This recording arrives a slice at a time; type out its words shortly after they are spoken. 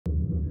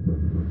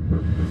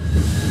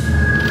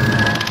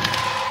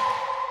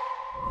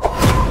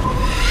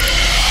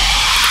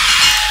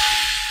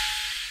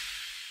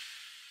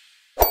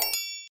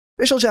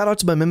Special shout out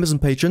to my members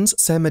and patrons: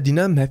 Sam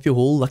Medina, Matthew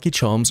Hall, Lucky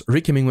Charms,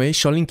 Rick Hemingway,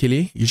 Charlene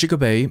Kelly, Yushiko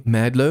Bay,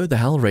 Madlo, The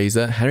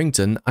Hellraiser,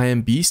 Harrington, I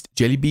Am Beast,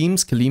 Jelly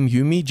Beams, Kaleem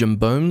Yumi, Jim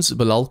Bones,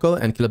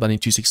 Balalko, and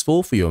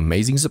KillerBunny264 for your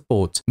amazing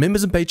support.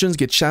 Members and patrons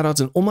get shout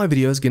outs in all my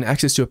videos, get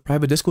access to a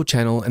private Discord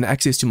channel, and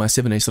access to my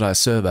 7 Days to Die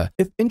server.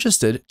 If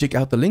interested, check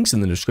out the links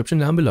in the description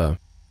down below.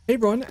 Hey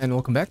everyone, and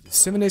welcome back to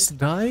 7 Days to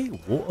Die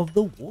War of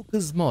the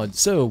Walkers mod.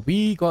 So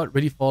we got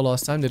ready for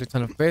last time, did a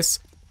ton of quests.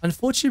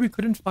 Unfortunately, we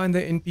couldn't find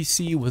the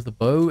NPC with the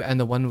bow and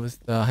the one with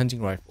the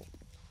hunting rifle.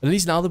 But at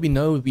least now that we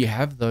know we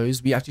have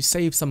those, we actually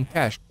save some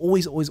cash.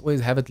 Always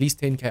have at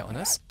least 10k on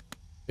us.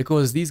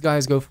 Because these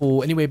guys go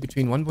for anywhere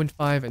between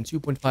 1.5 and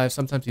 2.5,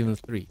 sometimes even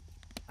 3.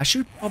 I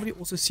should probably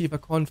also see if I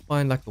can't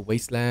find like the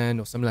wasteland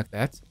or something like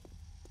that.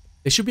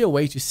 There should be a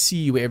way to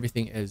see where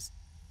everything is.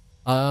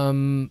 I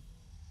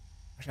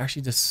should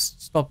actually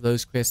just stop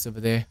those quests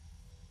over there.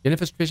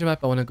 Jennifer's treasure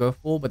map I want to go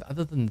for, but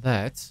other than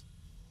that...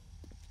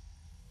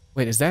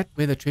 Wait, is that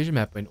where the treasure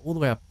map went? All the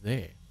way up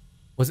there?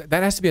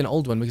 That has to be an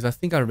old one, because I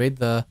think I read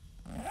the...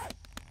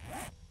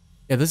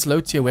 Yeah, this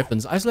low tier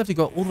weapons. I still have to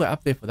go all the way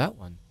up there for that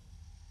one.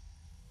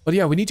 But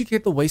yeah, we need to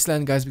get the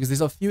wasteland, guys, because there's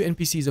a few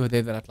NPCs over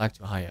there that I'd like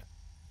to hire.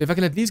 So if I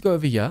can at least go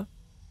over here,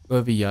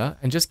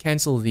 and just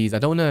cancel these. I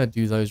don't want to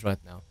do those right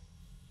now.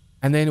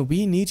 And then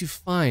we need to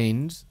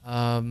find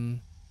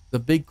the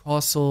big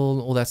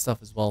castle, all that stuff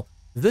as well.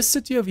 This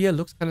city over here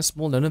looks kind of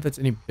small. I don't know if it's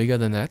any bigger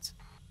than that.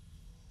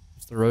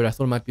 It's the road. I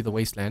thought it might be the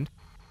wasteland.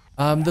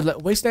 The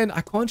wasteland,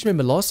 I can't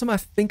remember. Last time I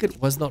think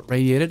it was not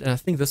radiated, and I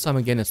think this time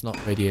again it's not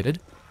radiated.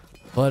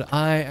 But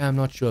I am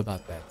not sure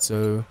about that.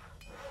 So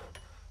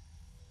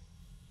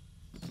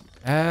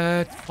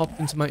that popped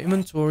into my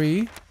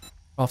inventory.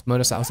 Craft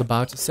motorcycle. I was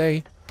about to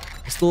say.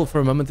 Still,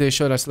 for a moment there,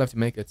 showed I still have to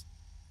make it.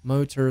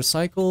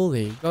 Motorcycle.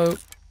 There you go.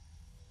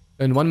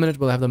 In 1 minute,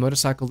 we'll have the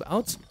motorcycle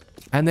out.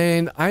 And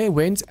then I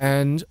went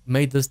and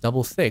made this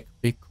double thick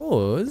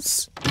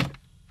because...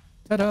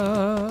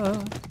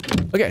 Ta-da!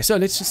 Okay, so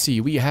let's just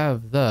see. We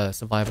have the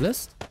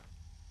survivalist.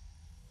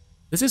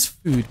 This is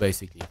food,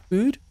 basically.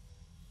 Food.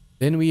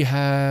 Then we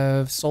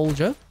have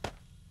soldier.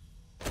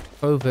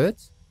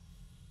 Covert.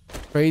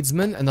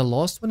 Tradesman. And the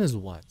last one is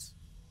what?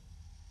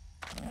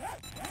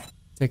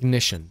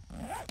 Technician.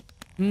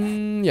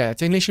 Yeah,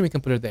 technician we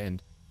can put at the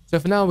end. So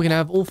for now, we can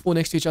have all 4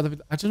 next to each other.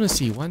 I just want to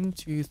see. 1,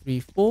 2, 3,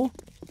 4.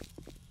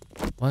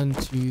 1,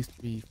 2,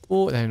 3,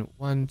 4. And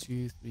 1,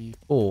 2, 3,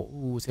 4.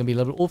 Ooh, it's going to be a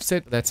little bit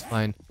offset, but that's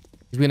fine.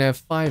 We're going to have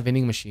 5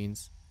 vending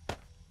machines.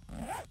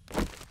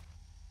 It's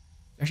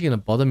actually going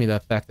to bother me, the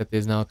fact that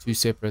there's now 2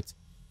 separate.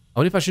 I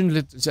wonder if I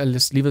shouldn't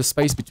just leave a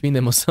space between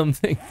them or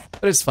something.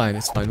 But it's fine,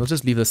 it's fine. We'll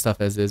just leave the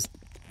stuff as is.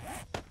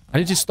 I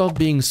need to stop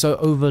being so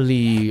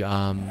overly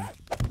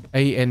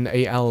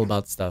ANAL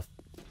about stuff.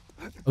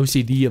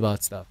 OCD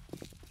about stuff.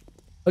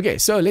 Okay,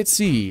 so let's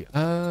see.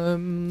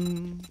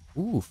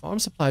 Ooh, farm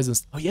supplies and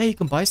oh yeah, you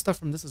can buy stuff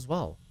from this as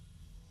well.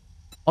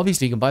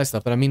 Obviously, you can buy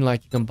stuff, but I mean,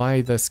 like, you can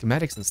buy the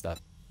schematics and stuff.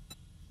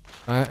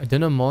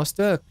 Dinner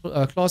master,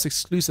 a class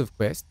exclusive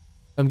quest.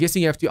 I'm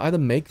guessing you have to either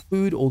make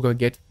food or go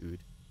get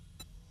food.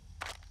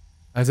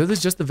 So this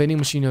is just the vending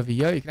machine over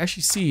here. You can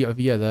actually see over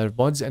here the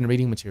mods and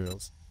reading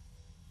materials.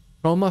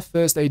 Trauma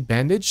first aid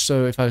bandage.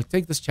 So if I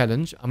take this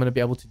challenge, I'm going to be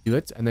able to do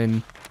it. And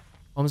then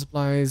farm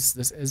supplies.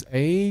 This is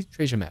a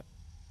treasure map.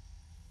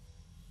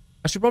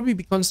 I should probably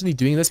be constantly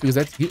doing this because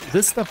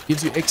this stuff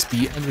gives you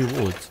XP and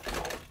rewards.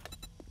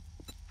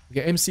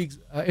 Okay,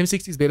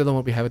 M60 is better than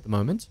what we have at the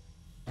moment.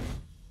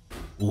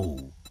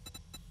 Ooh.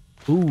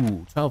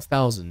 Ooh,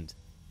 12,000.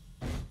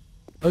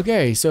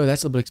 Okay, so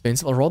that's a bit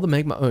expensive. I'll rather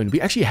make my own.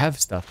 We actually have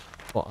stuff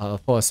for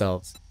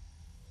ourselves.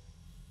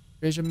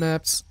 Treasure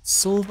maps.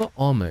 Silver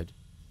armored.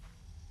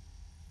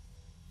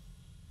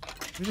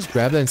 Let me just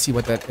grab that and see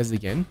what that is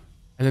again.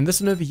 And then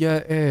this one over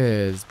here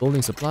is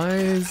building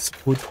supplies,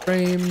 wood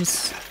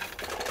frames.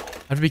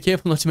 I have to be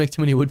careful not to make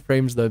too many wood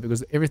frames though,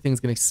 because everything's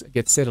going to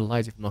get set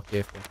alight if I'm not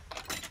careful.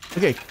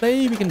 Okay,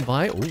 clay we can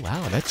buy. Oh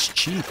wow, that's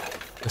cheap.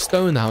 The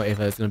stone,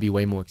 however, is going to be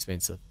way more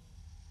expensive.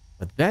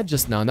 But that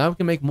just now we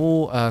can make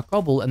more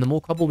cobble, and the more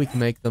cobble we can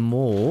make, the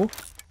more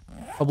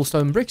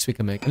cobblestone bricks we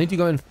can make. I need to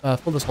go and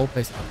fill this whole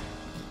place up.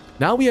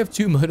 Now we have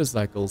 2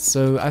 motorcycles,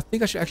 so I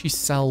think I should actually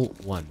sell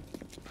one.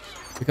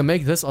 We can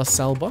make this our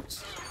sell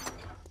box.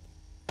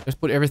 Just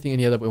put everything in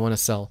here that we want to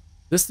sell.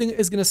 This thing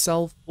is going to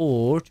sell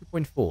for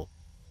 2.4.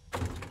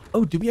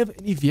 Oh, do we have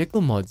any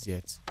vehicle mods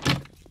yet?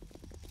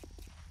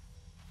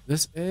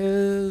 This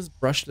is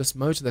brushless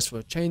motor. That's for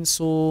a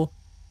chainsaw.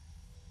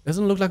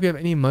 Doesn't look like we have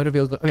any motor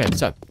vehicle. Okay,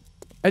 so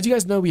as you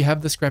guys know, we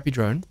have the scrappy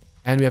drone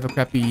and we have a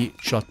crappy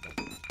shotgun.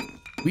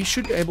 We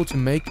should be able to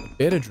make a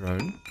better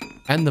drone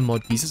and the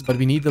mod pieces, but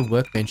we need the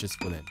workbenches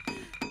for them.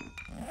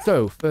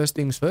 So first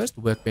things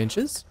first,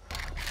 workbenches.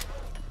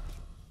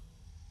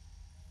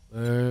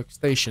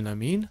 Workstation, I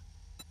mean.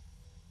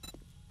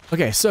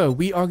 Okay, so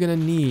we are going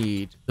to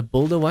need the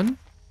builder one.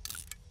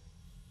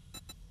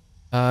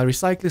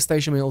 Recycler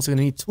station, we're also going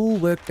to need tool,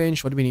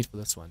 workbench. What do we need for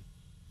this one?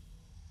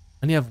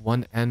 I only have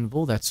 1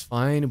 anvil, that's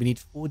fine. We need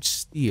forged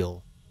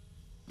steel.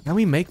 Can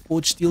we make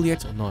forged steel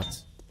yet or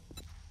not?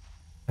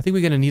 I think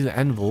we're going to need an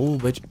anvil,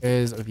 which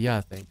is over here,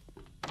 I think.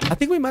 I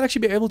think we might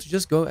actually be able to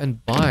just go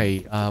and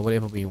buy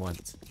whatever we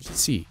want.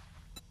 Let's see.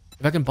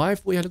 If I can buy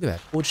for, yeah, look at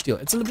that. Forged steel.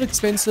 It's a little bit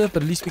expensive,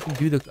 but at least we can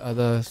do the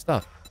other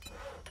stuff.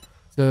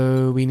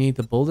 So we need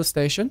the builder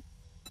station.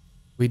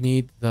 We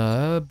need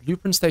the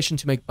blueprint station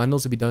to make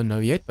bundles that we don't know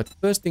yet. But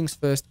first things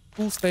first,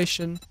 tool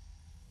station. And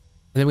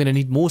then we're going to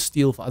need more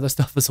steel for other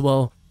stuff as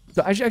well.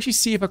 So I should actually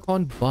see if I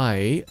can't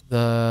buy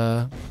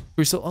the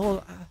crystal.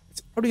 Oh, it's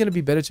probably going to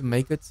be better to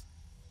make it.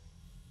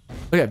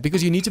 Okay,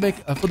 because you need to make,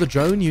 for the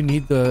drone, you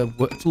need the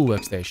tool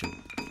workstation.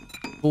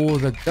 For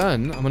the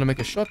gun, I'm going to make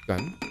a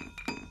shotgun.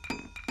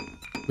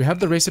 We have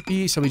the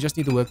recipe, so we just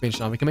need the workbench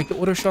now. We can make the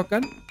auto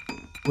shotgun.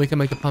 We can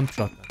make the pump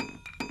shotgun.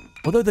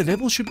 Although the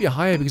level should be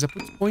higher because I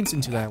put points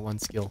into that one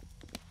skill.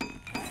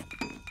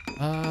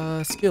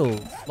 Skill.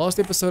 Last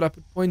episode I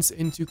put points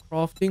into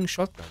crafting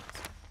shotguns.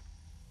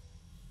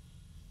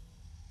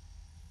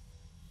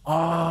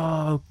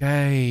 Oh,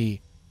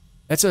 okay.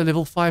 That's a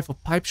level 5 for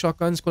pipe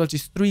shotguns. Quality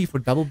is 3 for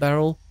double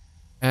barrel.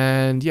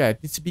 And yeah,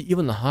 it needs to be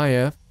even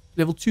higher.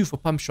 Level 2 for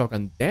pump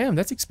shotgun. Damn,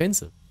 that's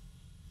expensive.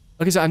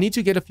 Okay, so I need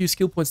to get a few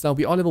skill points now.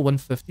 We are level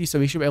 150, so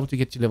we should be able to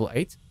get to level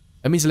 8.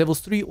 That means level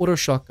 3 auto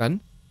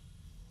shotgun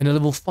and a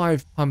level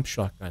 5 pump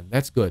shotgun.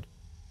 That's good.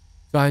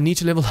 So I need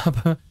to level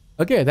up.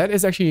 Okay,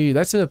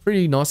 that's a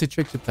pretty nasty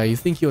trick to play. You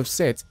think you have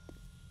set.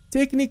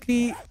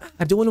 Technically,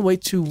 I don't want to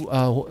wait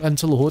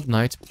until Horde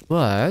Night,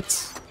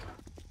 but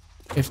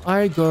if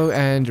I go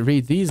and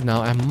read these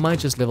now, I might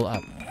just level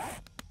up.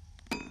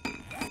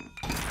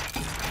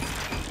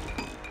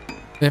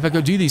 And if I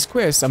go do these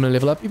quests, I'm going to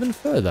level up even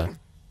further.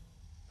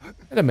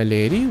 Hello, my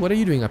lady. What are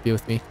you doing up here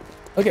with me?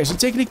 Okay, so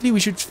technically we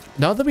should...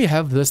 Now that we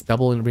have this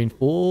double and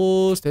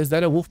reinforced... Is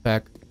that a wolf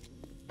pack?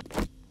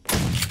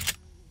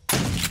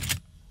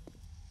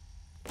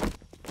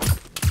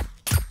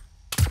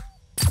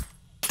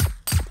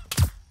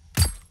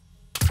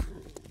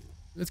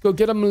 Let's go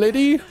get him,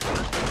 lady.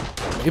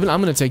 Even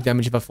I'm going to take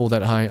damage if I fall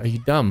that high. Are you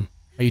dumb?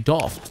 Are you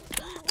daft?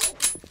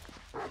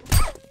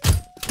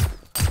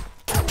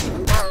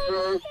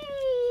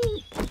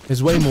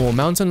 There's way more.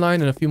 Mountain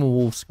lion and a few more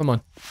wolves. Come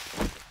on.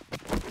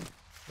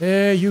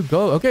 There you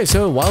go. Okay,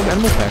 so wild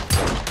animal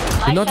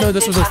pack. Did not know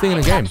this was a thing in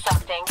the game.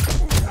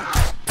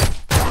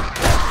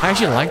 I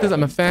actually like this.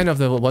 I'm a fan of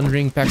the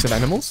wandering packs of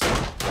animals.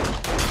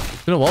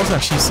 It's been a while since I've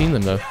actually seen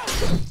them though.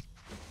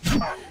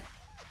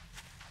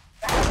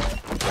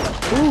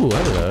 Ooh,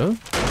 hello.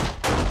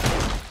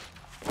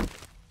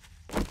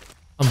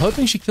 I'm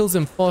hoping she kills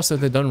them fast so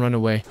they don't run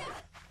away.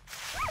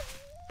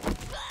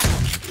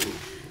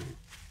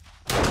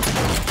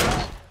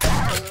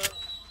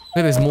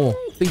 Okay, there's more.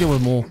 I think there were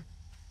more.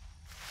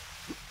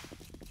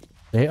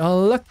 They are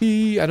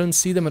lucky. I don't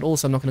see them at all,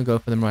 so I'm not going to go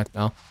for them right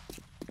now.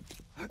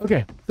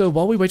 Okay, so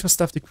while we wait for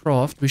stuff to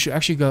craft, we should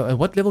actually go...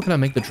 what level can I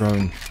make the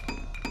drone?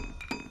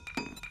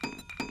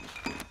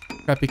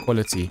 Crappy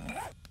quality.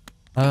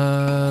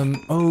 Oh,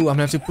 I'm going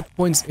to have to put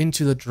points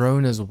into the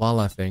drone as well,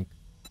 I think.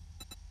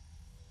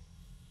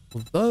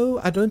 Although,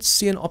 I don't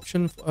see an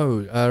option for...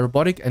 Oh,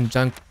 robotic and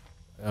junk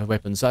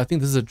weapons. So I think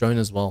this is a drone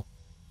as well.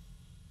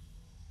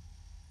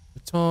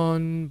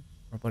 Baton,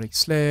 robotic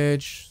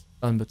sledge,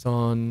 stun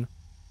baton...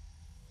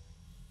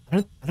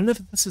 I don't know if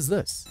this is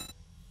this.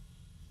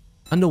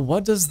 Under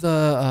what does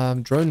the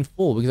drone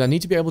fall? Because I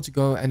need to be able to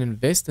go and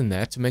invest in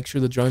that to make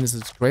sure the drone is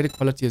as great a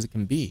quality as it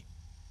can be.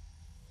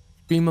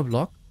 Screamer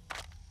block.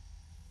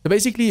 So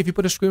basically, if you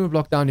put a screamer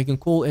block down, you can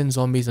call in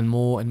zombies and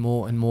more and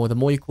more and more. The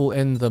more you call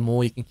in, the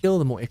more you can kill,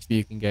 the more XP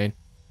you can gain.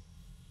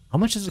 How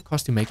much does it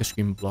cost to make a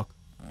screamer block?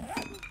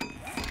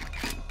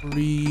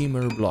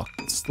 Screamer block.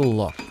 It's still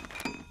locked.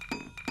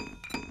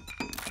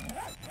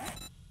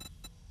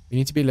 We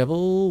need to be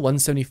level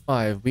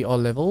 175. We are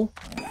level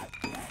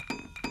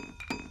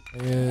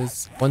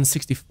is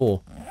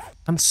 164.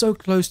 I'm so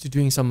close to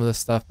doing some of this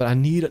stuff, but I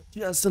need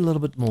just a little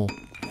bit more.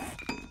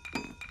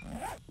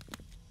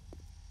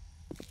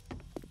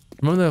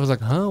 Remember, I was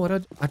like, huh?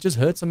 What? I just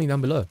heard something down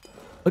below.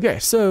 Okay,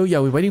 so yeah,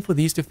 we're waiting for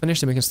these to finish,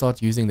 then we can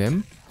start using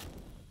them.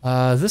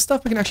 This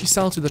stuff we can actually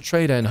sell to the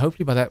trader, and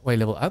hopefully by that way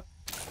level up.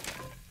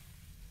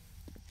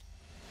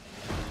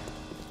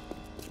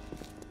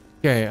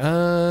 Okay,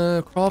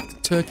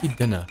 craft turkey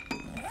dinner.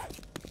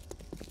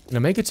 Gonna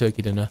make a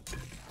turkey dinner.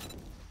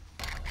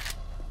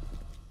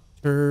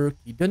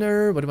 Turkey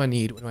dinner. What do I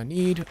need? What do I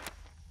need?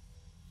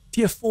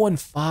 Tier 4 and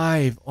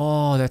 5.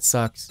 Oh, that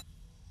sucks.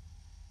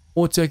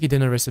 Or turkey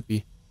dinner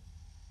recipe.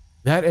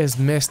 That is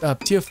messed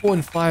up. Tier 4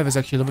 and 5 is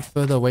actually a little bit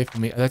further away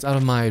from me. That's out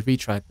of my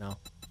reach right now.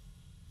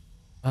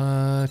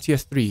 Tier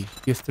 3.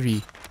 Tier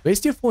 3. Where's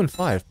tier 4 and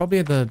 5? Probably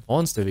at the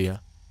advanced over here.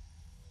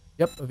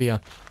 Yep, over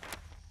here.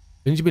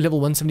 We need to be level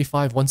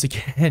 175 once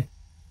again.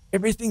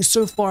 Everything's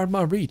so far in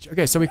my reach.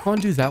 Okay, so we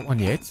can't do that one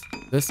yet.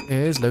 This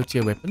is low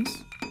tier weapons.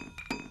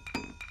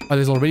 Oh,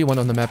 there's already one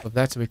on the map of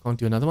that, so we can't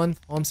do another one.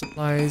 Farm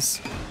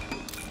supplies.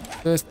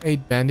 First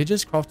aid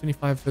bandages. Craft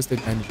 25 first aid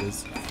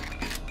bandages.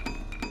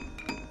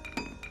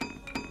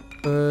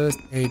 First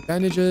aid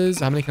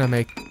bandages. How many can I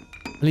make?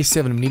 Only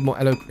 7. We need more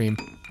aloe cream.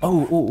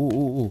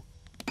 Oh.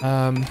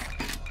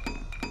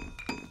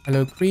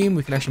 Hello, cream.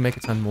 We can actually make a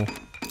ton more.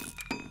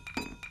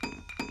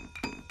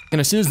 And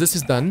as soon as this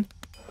is done,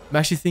 I'm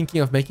actually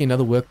thinking of making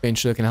another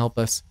workbench that can help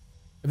us.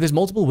 If there's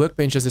multiple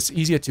workbenches, it's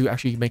easier to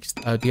actually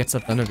get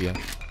stuff done over here.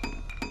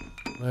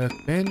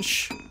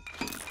 Workbench.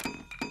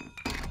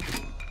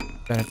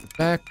 That at the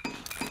back.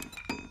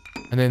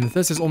 And then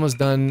this is almost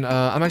done.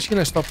 I'm actually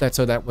going to stop that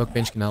so that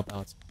workbench can help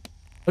out.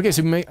 Okay,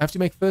 so we have to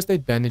make first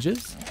aid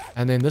bandages.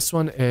 And then this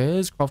one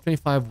is craft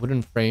 25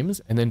 wooden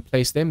frames. And then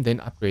place them, then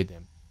upgrade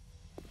them.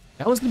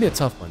 That one's going to be a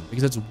tough one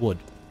because it's wood.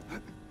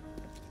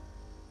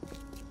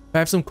 If I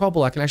have some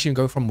cobble, I can actually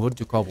go from wood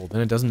to cobble.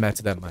 Then it doesn't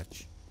matter that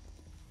much.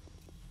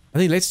 I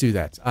think let's do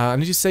that. I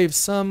need to save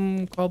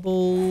some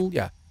cobble.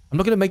 Yeah. I'm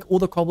not going to make all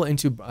the cobble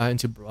into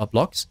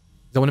blocks.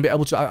 I want to be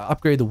able to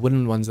upgrade the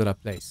wooden ones that I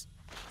place.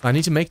 I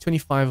need to make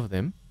 25 of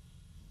them.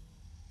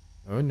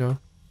 Oh no.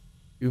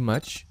 Too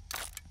much.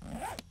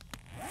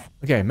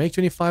 Okay, make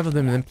 25 of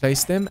them and then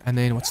place them. And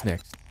then what's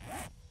next?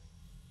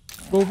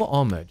 Silver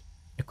armored.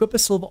 Equip a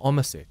silver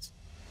armor set.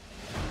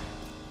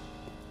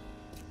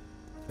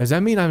 Does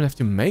that mean I'm going to have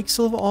to make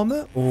silver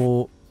armor?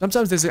 Or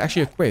sometimes there's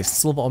actually a quest.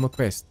 Silver armor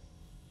quest.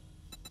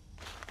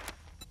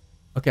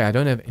 Okay, I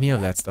don't have any of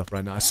that stuff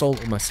right now. I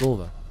sold all my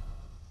silver.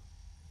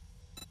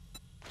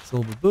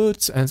 Silver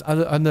boots and it's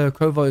under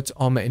covert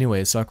armor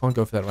anyway, so I can't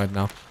go for that right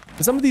now.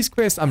 For some of these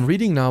quests I'm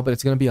reading now, but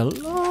it's going to be a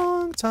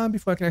long time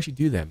before I can actually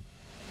do them.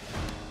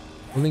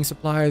 Building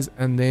supplies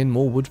and then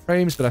more wood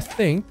frames, but I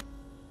think...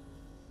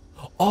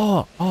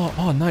 Oh,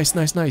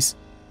 nice.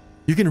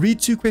 You can read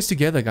 2 quests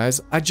together,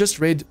 guys. I just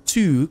read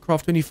 2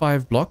 craft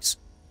 25 blocks,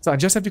 so I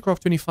just have to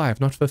craft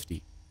 25, not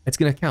 50. It's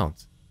going to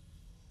count.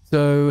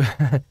 So...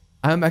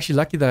 I'm actually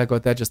lucky that I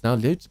got that just now.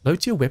 Low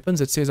tier weapons,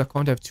 it says I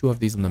can't have 2 of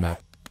these on the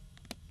map.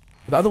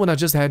 The other one I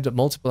just had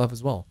multiple of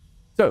as well.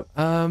 So,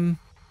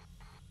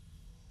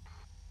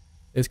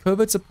 there's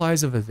covert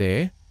supplies over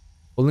there.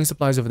 Building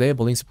supplies over there,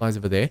 building supplies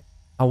over there.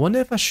 I wonder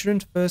if I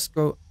shouldn't first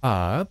go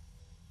up,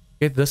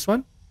 get this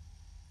one,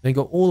 then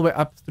go all the way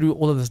up through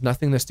all of this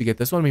nothingness to get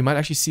this one. We might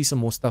actually see some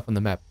more stuff on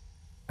the map.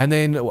 And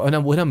then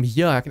when I'm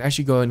here, I can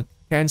actually go and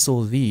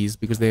cancel these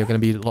because they're going to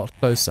be a lot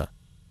closer.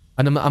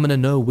 And I'm going to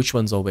know which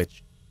ones are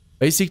which.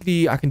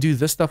 Basically, I can do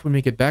this stuff when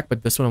we get back,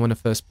 but this one I want to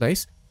first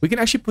place. We can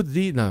actually put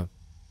the... No,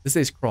 this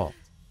says craft.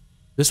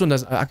 This one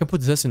does... I can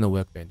put this in the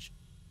workbench.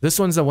 This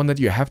one's the one that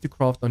you have to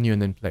craft on you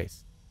and then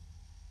place.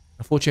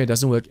 Unfortunately, it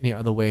doesn't work any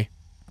other way.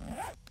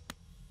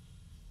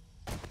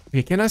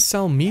 Okay, can I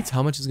sell meat?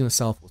 How much is it going to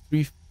sell for?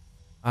 3...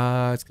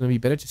 it's going to be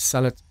better to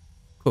sell it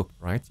cooked,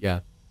 right?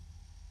 Yeah.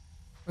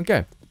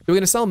 Okay. So we're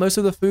going to sell most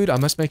of the food. I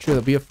must make sure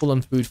that we are full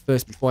on food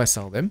first before I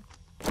sell them.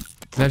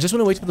 And I just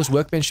want to wait for this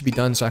workbench to be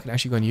done so I can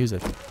actually go and use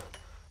it.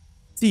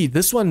 See,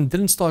 this one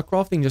didn't start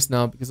crafting just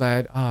now because I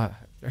had... I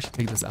should actually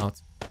take this out.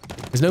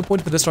 There's no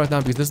point for this right now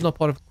because this is not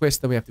part of the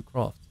quest that we have to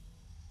craft.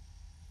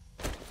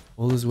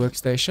 All this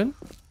workstation.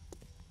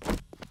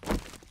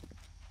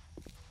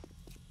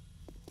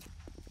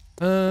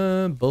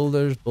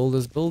 Builders.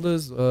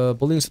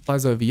 Building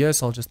supplies over here,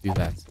 so I'll just do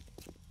that.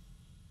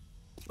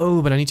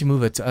 Oh, but I need to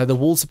move it. The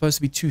wall's supposed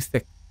to be too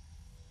thick.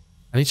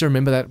 I need to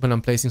remember that when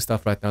I'm placing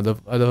stuff right now.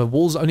 The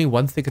wall's only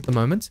 1 thick at the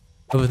moment.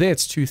 Over there,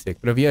 it's 2 thick.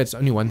 But over here, it's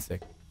only 1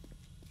 thick.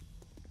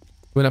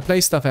 When I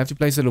place stuff, I have to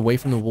place it away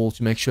from the wall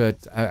to make sure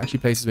it actually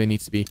places where it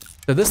needs to be.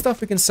 So this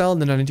stuff we can sell,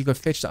 and then I need to go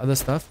fetch the other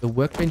stuff. The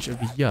workbench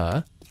over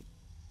here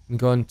can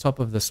go on top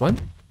of this one.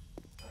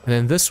 And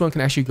then this one can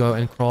actually go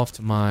and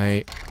craft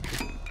my...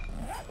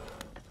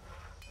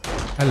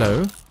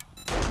 Hello.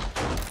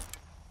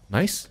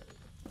 Nice.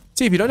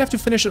 See, if you don't have to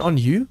finish it on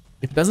you,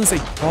 if it doesn't say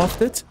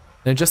craft it,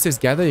 and it just says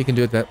gather, you can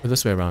do it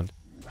this way around.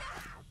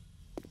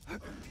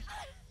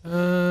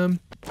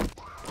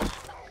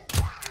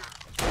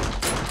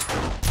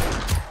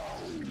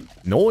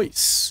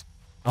 Nice.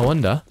 I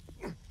wonder.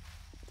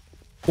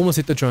 Almost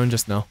hit the drone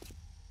just now.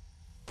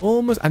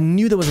 Almost. I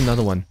knew there was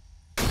another one.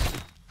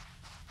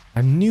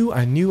 I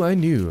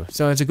knew.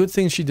 So it's a good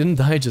thing she didn't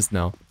die just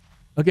now.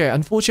 Okay,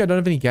 unfortunately I don't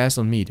have any gas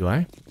on me, do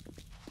I?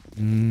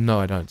 No,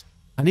 I don't.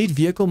 I need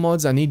vehicle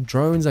mods, I need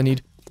drones, I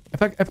need...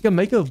 If I can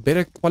make a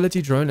better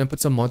quality drone and put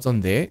some mods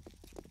on there,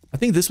 I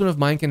think this one of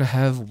mine can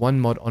have 1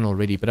 mod on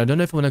already, but I don't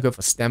know if I want to go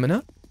for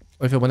stamina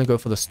or if I want to go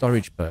for the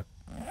storage perk.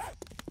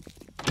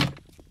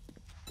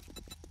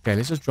 Okay,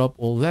 let's just drop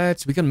all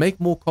that. We can make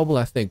more cobble,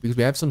 I think, because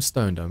we have some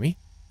stone, don't we?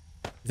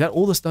 Is that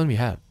all the stone we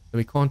have? So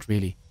we can't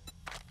really.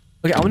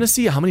 Okay, I want to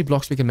see how many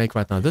blocks we can make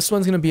right now. This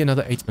one's going to be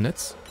another 8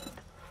 minutes.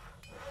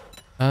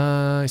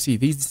 I see,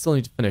 these still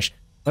need to finish.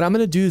 What I'm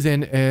going to do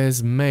then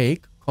is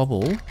make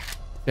cobble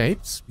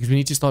shapes, because we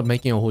need to start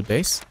making a horde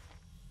base.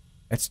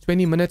 That's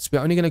 20 minutes. We're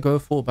only going to go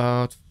for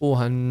about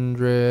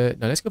 400.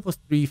 No, let's go for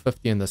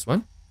 350 in this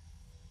one.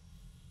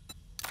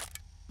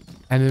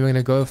 And then we're going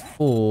to go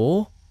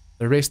for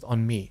the rest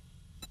on me.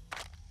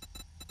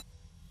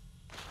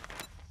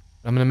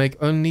 I'm going to make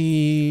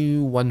only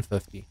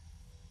 150.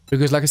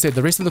 Because like I said,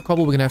 the rest of the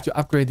cobble, we're going to have to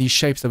upgrade these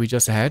shapes that we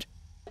just had.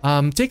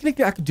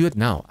 Technically, I could do it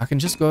now. I can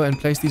just go and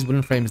place these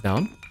wooden frames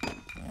down.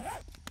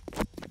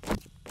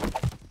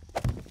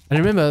 And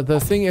remember, the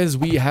thing is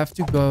we have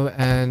to go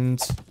and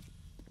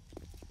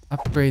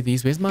upgrade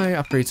these. Where's my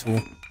upgrade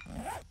tool?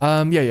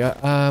 Well,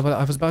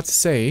 I was about to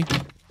say, you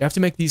have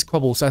to make these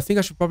cobble. So I think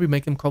I should probably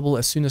make them cobble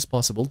as soon as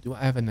possible. Do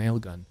I have a nail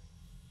gun?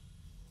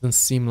 Doesn't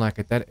seem like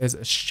it. That is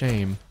a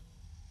shame.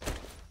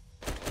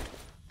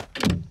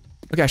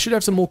 Okay, I should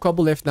have some more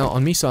cobble left now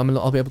on me, so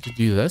I'll be able to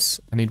do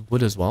this. I need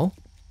wood as well.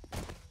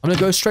 I'm going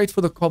to go straight for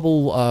the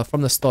cobble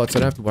from the start, so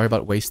I don't have to worry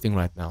about wasting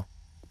right now.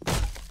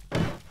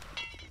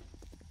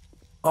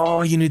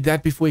 Oh, you need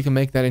that before you can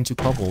make that into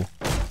cobble.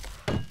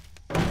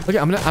 Okay,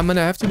 I'm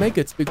gonna have to make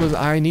it because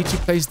I need to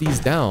place these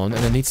down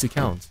and it needs to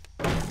count.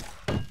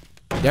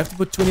 You have to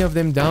put 20 of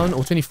them down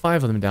or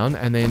 25 of them down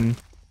and then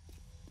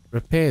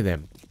repair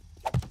them.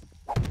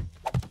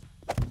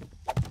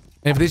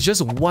 And if there's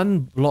just one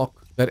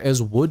block that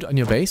is wood on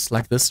your base,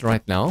 like this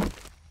right now,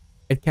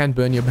 it can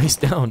burn your base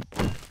down.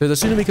 So the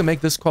sooner we can make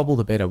this cobble,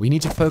 the better. We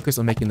need to focus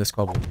on making this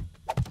cobble.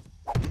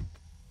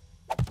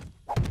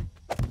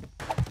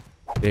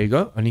 There you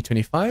go, only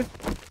 25.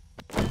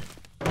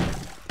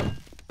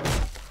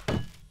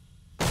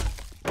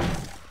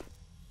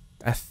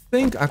 I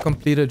think I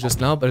completed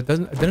just now, but it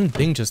didn't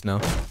ding just now.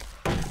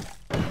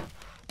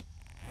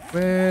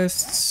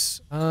 Quests.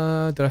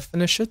 Did I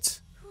finish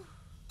it?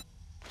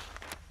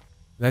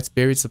 That's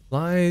buried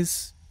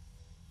supplies.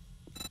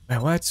 Wait,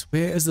 what?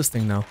 Where is this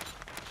thing now?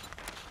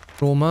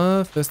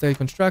 Trauma, first aid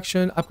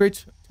construction, upgrade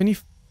 20.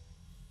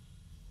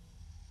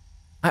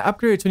 I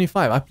upgraded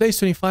 25. I placed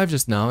 25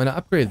 just now and I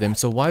upgraded them,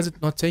 so why is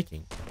it not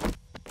taking?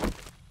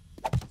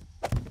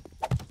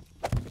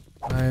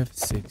 5,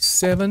 6,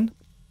 7.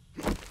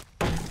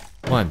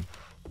 1,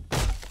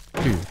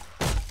 2,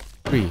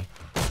 3,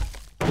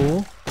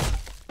 4,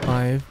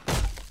 5,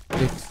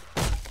 6,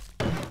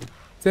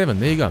 7.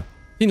 There you go.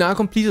 See, now I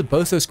completed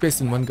both those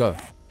quests in one go.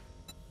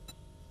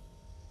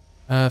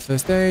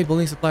 First aid,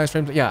 building supplies,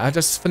 frame. Yeah, I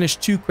just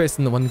finished 2 quests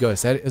in the one go,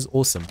 so that is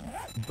awesome.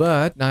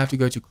 But now I have to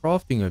go to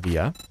crafting over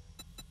here.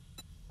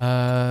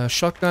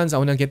 Shotguns, I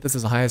want to get this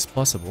as high as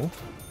possible.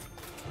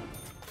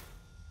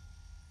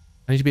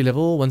 I need to be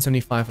level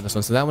 175 for this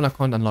one, so that one I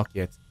can't unlock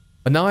yet.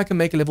 But now I can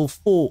make a level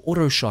 4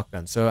 auto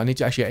shotgun, so I need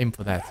to actually aim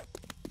for that.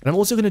 What I'm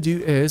also going to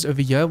do is,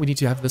 over here, we need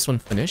to have this one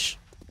finish.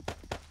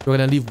 We're going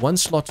to leave one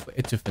slot for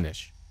it to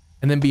finish.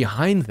 And then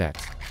behind that,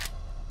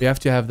 we have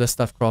to have this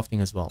stuff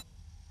crafting as well.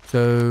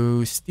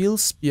 So, steel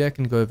spear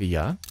can go over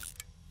here.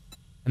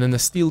 And then the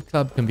steel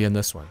club can be in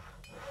this one.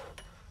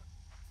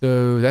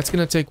 So, that's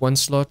going to take one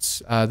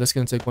slot. That's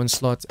going to take one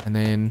slot. And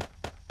then,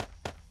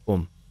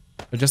 boom.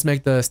 So, just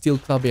make the steel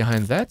club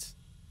behind that.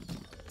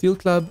 Steel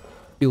club,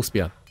 steel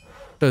spear.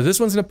 So, this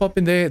one's going to pop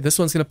in there. This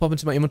one's going to pop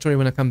into my inventory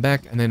when I come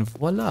back. And then,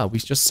 voila. We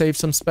just saved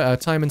some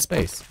time and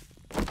space.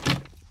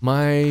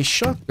 My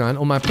shotgun,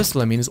 or my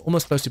pistol, I mean, is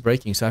almost close to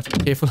breaking. So, I have to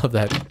be careful of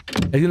that.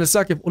 It's going to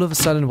suck if all of a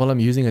sudden, while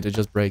I'm using it, it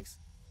just breaks.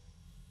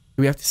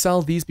 We have to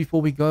sell these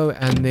before we go,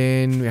 and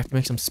then we have to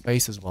make some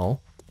space as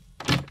well.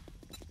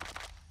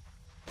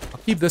 I'll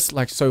keep this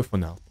like so for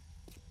now.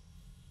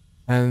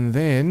 And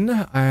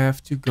then I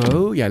have to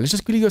go... Yeah, let's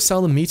just quickly go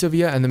sell the meat over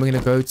here, and then we're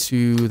going to go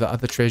to the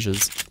other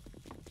treasures.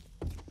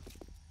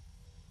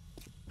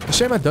 It's a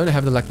shame I don't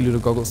have the Lucky Looter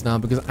goggles now,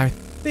 because I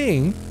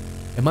think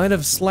it might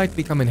have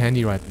slightly come in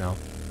handy right now.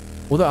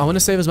 Although I want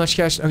to save as much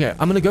cash... Okay,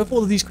 I'm going to go for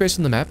all of these quests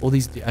on the map, all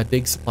these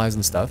dig supplies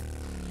and stuff.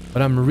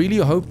 But I'm really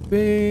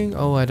hoping...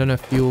 Oh, I don't have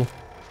fuel.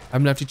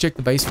 I'm going to have to check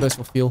the base first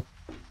for fuel.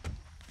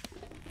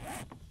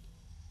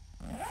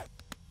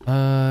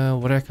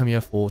 What did I come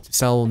here for? To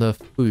sell the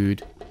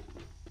food.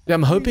 Yeah,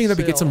 I'm hoping that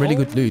we get some really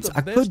good loot.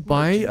 I could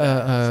buy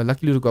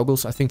Lucky Looter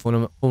goggles, I think,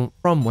 from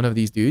one of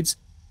these dudes.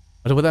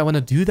 But whether I want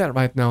to do that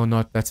right now or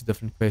not, that's a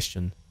different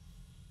question.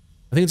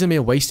 I think it's going to be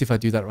a waste if I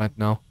do that right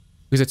now.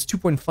 Because it's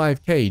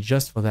 2.5k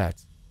just for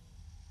that.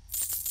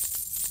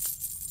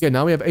 Yeah,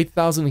 now we have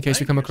 8,000 in case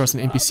we come across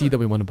an NPC that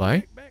we want to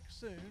buy.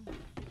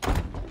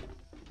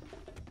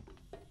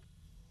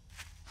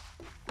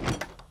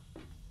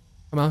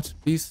 Come out,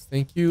 please.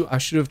 Thank you. I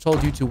should have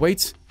told you to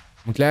wait.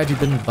 I'm glad you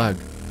didn't bug.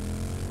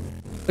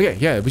 Okay,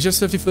 yeah, we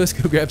just have to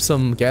first go grab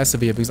some gas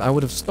over here because I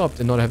would have stopped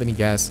and not have any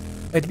gas.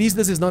 At least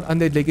this is not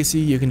Undead Legacy.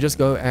 You can just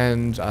go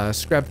and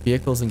scrap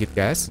vehicles and get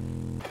gas.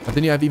 But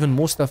then you have even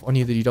more stuff on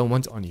you that you don't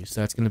want on you.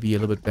 So that's going to be a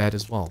little bit bad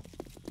as well.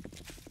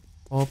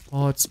 All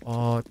parts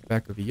are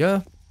back over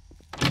here.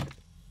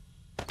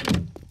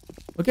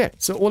 Okay,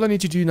 so all I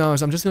need to do now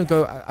is I'm just going to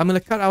go... I'm going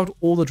to cut out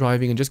all the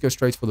driving and just go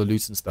straight for the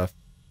loot and stuff.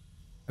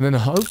 And then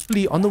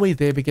hopefully on the way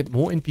there we get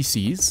more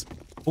NPCs.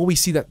 Or we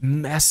see that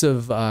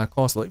massive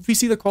castle. If we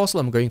see the castle,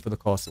 I'm going for the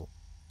castle.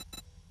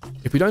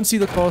 If we don't see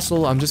the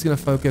castle, I'm just going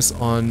to focus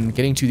on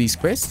getting to these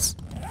quests.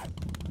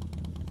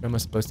 Where am I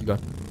supposed to go?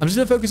 I'm just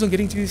going to focus on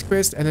getting to these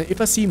quests. And then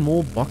if I see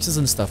more boxes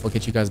and stuff, I'll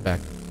get you guys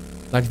back.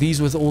 Like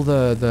these with all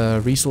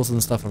the resources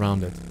and stuff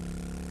around it.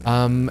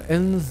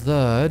 In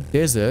the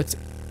desert,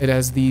 it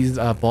has these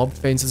barbed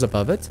fences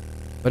above it.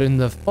 But in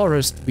the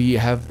forest, we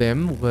have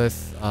them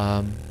with...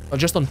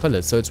 just on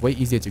pillars, so it's way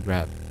easier to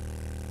grab.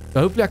 So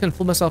hopefully I can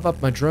fill myself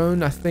up. My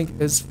drone, I think,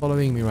 is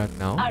following me right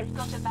now. I've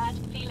got a bad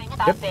feeling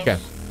about this. Okay.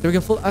 So we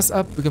can fill us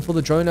up, we can fill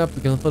the drone up,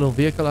 we can fill the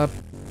vehicle up.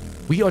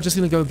 We are just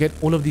going to go get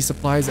all of these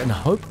supplies and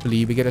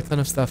hopefully we get a ton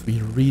of stuff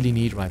we really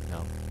need right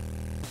now.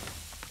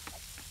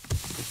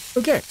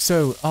 Okay,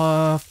 so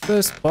our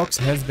first box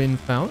has been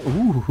found.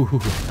 Ooh,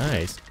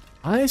 nice.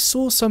 I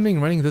saw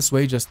something running this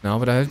way just now,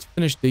 but I had to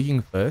finish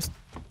digging first.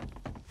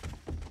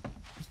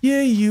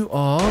 Here you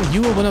are.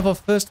 You were one of our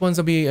first ones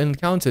that we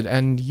encountered,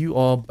 and you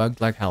are bugged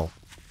like hell.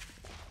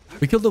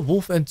 We killed a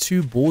wolf and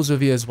 2 boars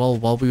over here as well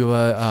while we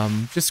were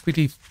just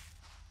quickly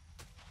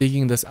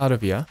digging this out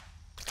of here.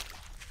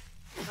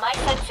 My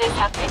senses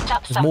have picked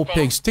up There's more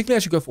pigs. Technically, I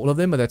should go for all of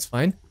them, but that's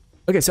fine.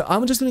 Okay, so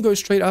I'm just going to go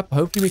straight up.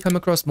 Hopefully, we come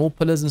across more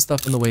pillars and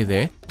stuff on the way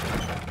there.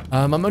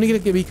 I'm only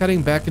going to be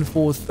cutting back and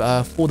forth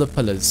for the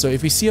pillars. So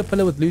if we see a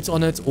pillar with loot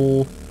on it,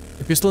 or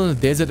if you're still in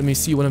the desert and we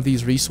see one of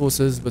these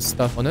resources with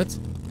stuff on it.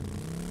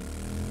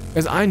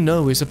 Because I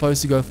know we're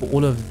supposed to go for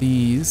all of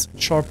these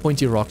sharp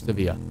pointy rocks over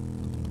here.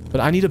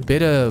 But I need a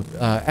better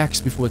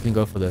axe before we can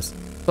go for this.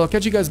 So I'll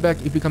catch you guys back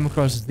if we come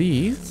across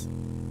these.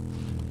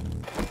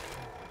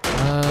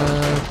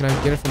 Can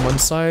I get it from one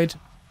side?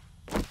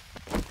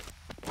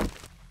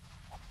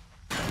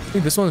 I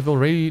think this one's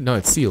already... No,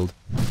 it's sealed.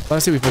 But I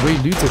say we've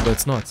already looted, but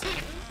it's not.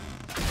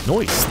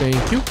 Nice,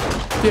 thank you.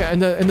 Yeah,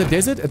 in the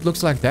desert, it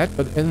looks like that.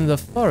 But in the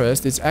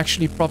forest, it's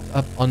actually propped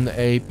up on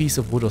a piece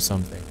of wood or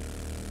something.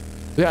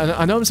 Yeah,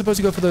 I know I'm supposed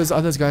to go for those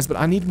others, guys, but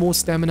I need more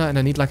stamina and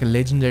I need like a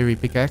legendary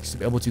pickaxe to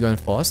be able to go in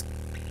fast.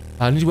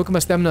 I need to work on my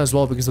stamina as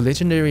well because the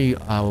legendary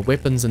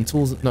weapons and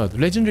tools... No, the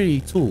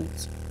legendary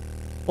tools...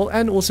 Well,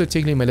 and also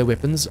technically melee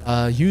weapons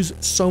use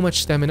so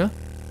much stamina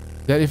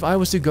that if I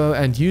was to go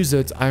and use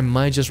it, I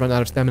might just run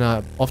out of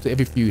stamina after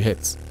every few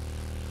hits.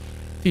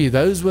 See,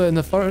 those were in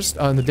the forest,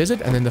 in the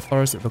desert, and in the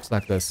forest it looks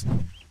like this.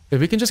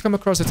 If we can just come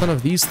across a ton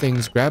of these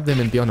things, grab them,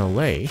 and be on our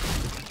way,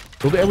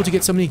 we'll be able to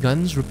get so many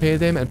guns, repair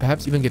them, and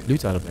perhaps even get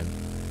loot out of them.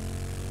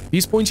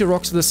 These pointy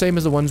rocks are the same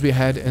as the ones we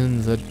had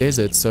in the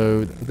desert,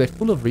 so they're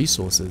full of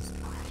resources.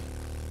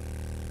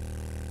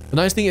 The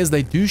nice thing is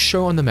they do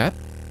show on the map.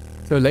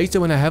 So later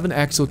when I have an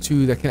axe or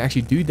 2 that can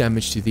actually do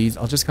damage to these,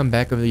 I'll just come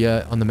back over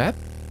here on the map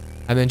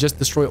and then just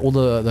destroy all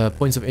the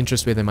points of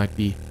interest where they might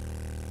be.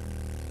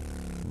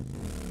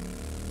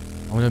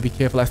 I want to be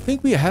careful. I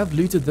think we have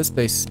looted this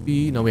place.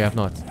 No, we have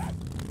not.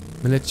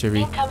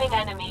 Military. Incoming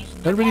enemies.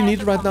 Don't really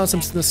need it right now, so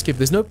I'm just going to skip.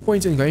 There's no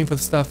point in going for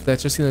the stuff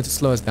that's just going to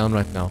slow us down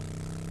right now.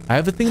 I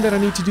have a thing that I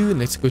need to do and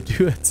let's go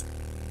do it.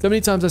 So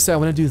many times I say I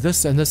want to do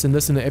this and this and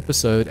this in the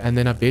episode and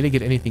then I barely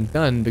get anything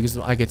done because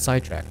I get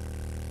sidetracked.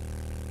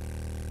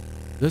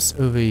 This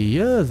over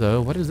here, though,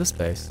 what is this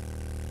place?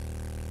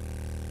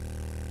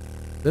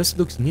 This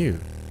looks new.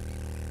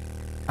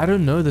 I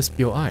don't know this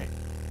POI.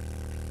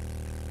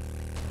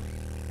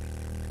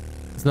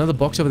 There's another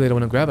box over there I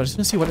want to grab. I just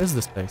want to see what is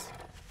this place.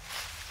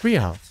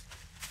 Treehouse.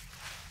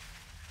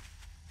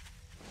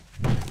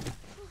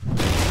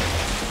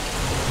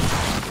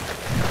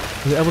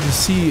 We're able to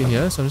see in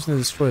here, so I'm just going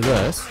to destroy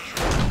this.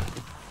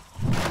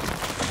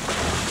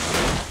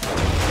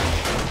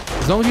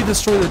 As long as you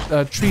destroy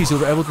the trees,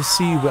 you'll be able to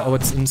see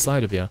what's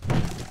inside of here.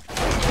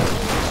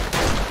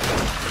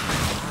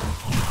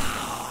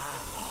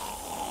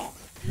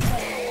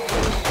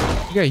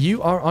 Okay,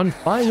 you are on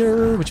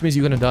fire, which means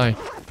you're gonna die.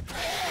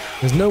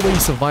 There's no way you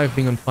survive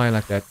being on fire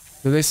like that.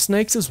 So there's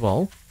snakes as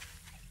well.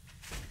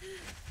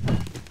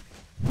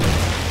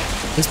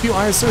 This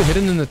POI is so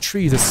hidden in the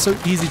trees, it's so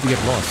easy to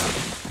get lost.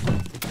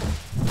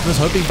 I was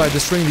hoping by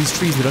destroying these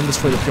trees we don't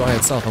destroy the POI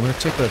itself. I'm gonna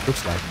check what it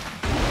looks like.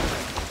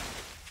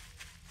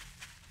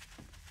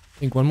 I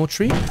think one more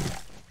tree.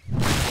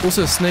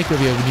 Also a snake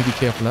over here we need to be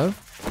careful of.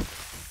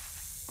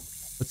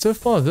 But so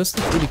far this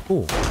looks really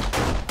cool.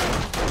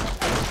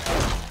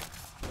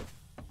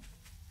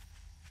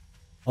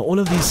 Are all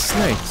of these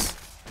snakes?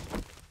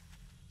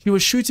 He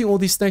was shooting all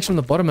these snakes from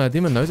the bottom and I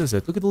didn't even notice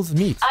it. Look at all this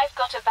meat. I've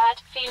got a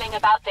bad feeling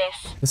about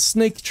this. The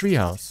snake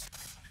treehouse.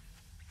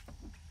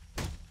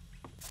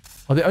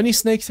 Are there only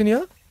snakes in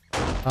here?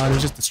 Let me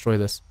just destroy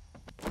this.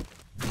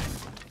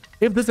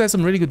 If this has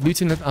some really good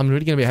loot in it, I'm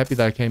really going to be happy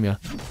that I came here.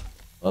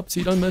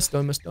 Oopsie, don't miss,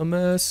 don't miss, don't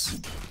miss.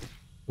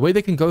 The way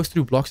they can go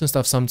through blocks and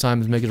stuff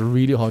sometimes make it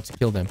really hard to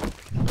kill them.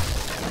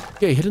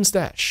 Okay, hidden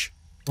stash.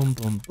 Boom,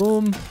 boom,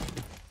 boom.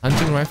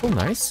 Hunting rifle,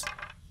 nice.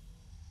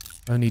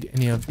 Don't need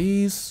any of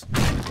these.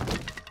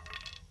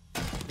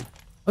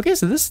 Okay,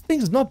 so this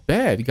thing's not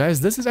bad, guys.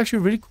 This is actually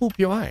a really cool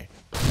POI.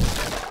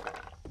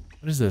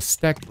 What is this?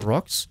 Stacked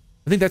rocks?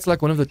 I think that's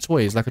like one of the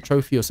toys, like a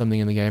trophy or something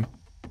in the game.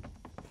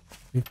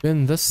 We've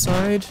been this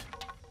side.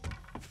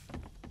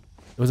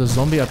 There was a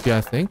zombie up here,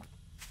 I think.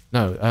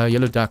 No,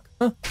 yellow duck.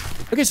 Huh.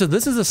 Okay, so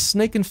this is a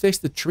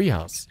snake-infested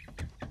treehouse.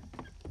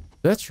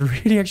 That's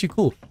really actually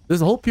cool.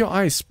 This whole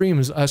POI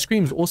screams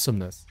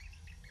awesomeness.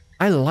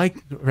 I like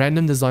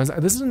random designs.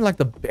 This isn't like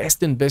the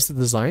best and best of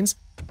designs,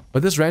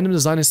 but this random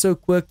design is so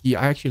quirky,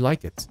 I actually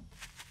like it.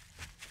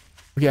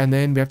 Okay, and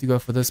then we have to go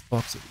for this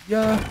box.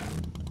 Yeah.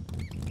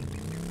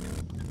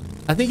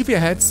 I think if you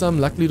had some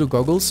lucky little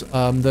goggles,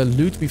 the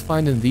loot we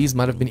find in these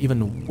might have been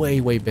even way,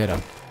 way better.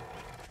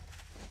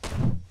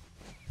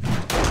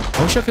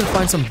 I wish I could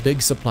find some big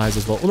supplies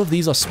as well. All of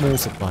these are small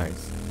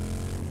supplies.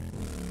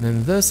 And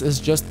then this is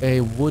just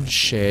a wood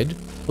shed.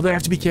 Although I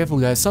have to be careful,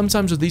 guys.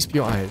 Sometimes with these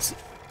POIs,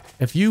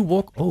 if you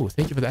walk... Oh,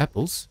 thank you for the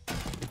apples.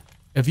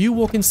 If you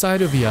walk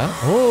inside of here...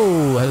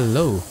 Oh,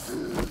 hello.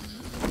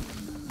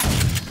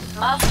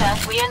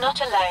 Master, we are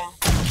not alone.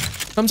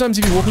 Sometimes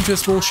if you walk into a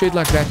small shed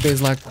like that,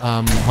 there's like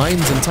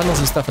mines and tunnels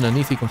and stuff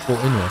underneath you can fall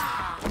in with.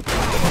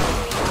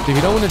 So if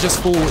you don't want to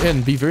just fall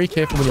in, be very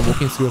careful when you're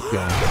walking through a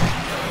POI.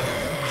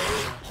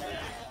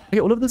 Okay,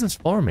 all of this is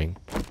farming.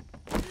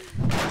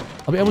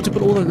 I'll be able to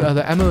put all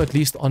the ammo at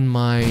least on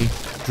my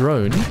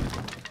drone.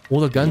 All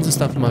the guns and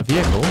stuff in my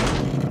vehicle.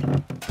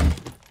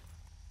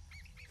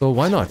 So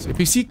why not? If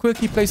you see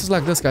quirky places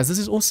like this, guys, this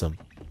is awesome.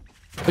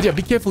 But yeah,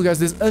 be careful, guys.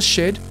 There's a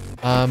shed.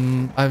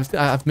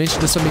 I've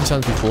mentioned this so many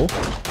times before.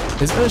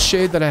 There's a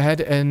shed that I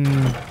had in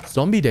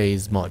Zombie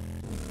Days mod,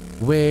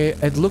 where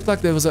it looked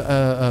like there was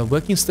a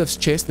working stiff's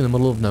chest in the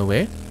middle of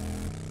nowhere.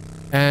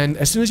 And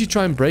as soon as you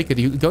try and break it,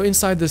 you go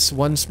inside this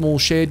one small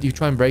shed, you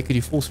try and break it,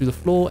 you fall through the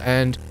floor,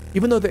 and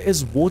even though there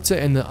is water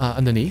in the,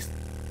 underneath,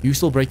 you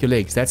still break your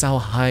legs. That's how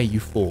high you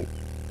fall.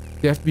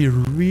 You have to be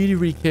really,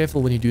 really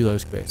careful when you do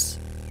those quests.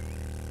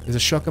 There's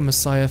a Shocker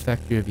Messiah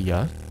factory over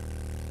here.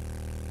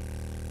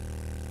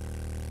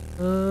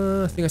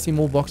 I think I see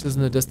more boxes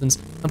in the distance.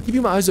 I'm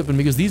keeping my eyes open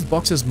because these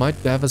boxes might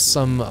have us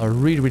some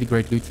really, really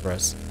great loot for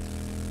us.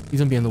 He's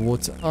gonna be in the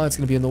water. Oh, it's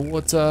gonna be in the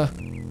water.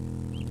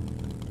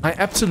 I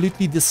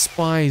absolutely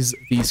despise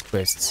these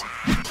quests.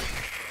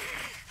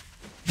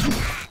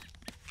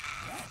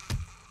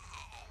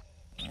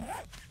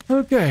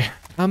 Okay,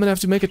 I'm gonna have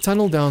to make a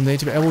tunnel down there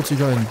to be able to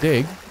go and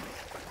dig.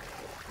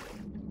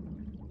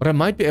 What I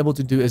might be able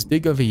to do is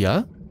dig over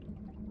here.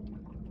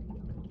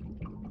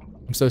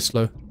 I'm so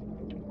slow.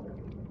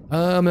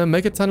 I'm gonna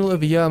make a tunnel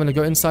over here. I'm gonna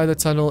go inside the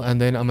tunnel and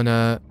then I'm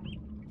gonna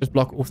just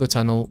block off the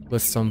tunnel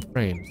with some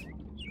frames.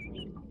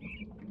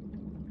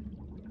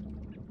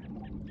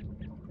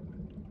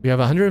 We have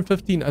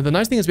 115. The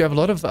nice thing is we have a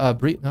lot of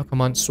now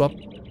come on, swap.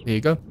 There you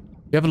go.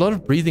 We have a lot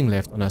of breathing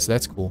left on us. So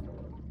that's cool.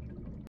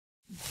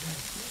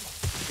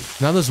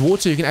 Now there's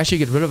water you can actually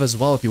get rid of as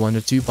well if you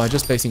wanted to by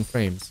just placing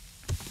frames.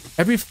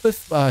 Every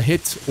fifth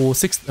hit or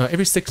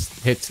every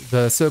sixth hit,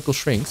 the circle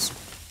shrinks.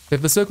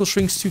 If the circle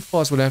shrinks too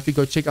fast, we'll have to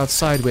go check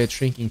outside where it's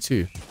shrinking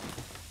to.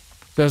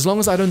 So as long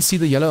as I don't see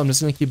the yellow, I'm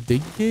just going to keep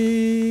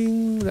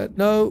digging.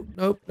 No,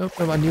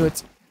 I knew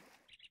it.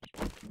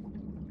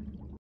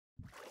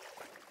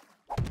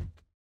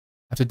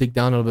 I have to dig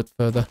down a little bit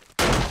further.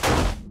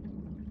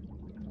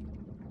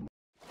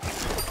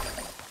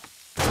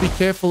 Just be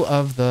careful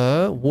of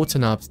the water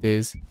now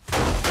upstairs.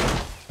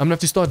 I'm going to have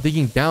to start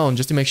digging down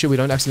just to make sure we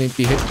don't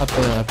accidentally hit up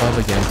above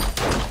again.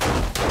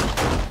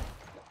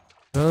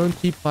 Don't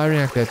keep firing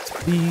at that.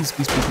 Please,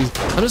 please, please, please.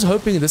 I'm just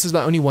hoping this is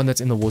the only one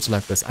that's in the water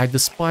like this. I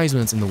despise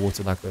when it's in the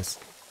water like this.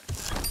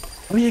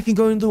 Oh yeah, you can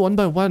go into one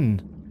by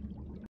one.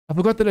 I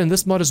forgot that in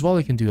this mod as well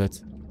you can do it.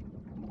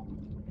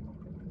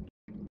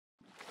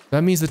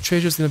 That means the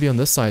treasure's going to be on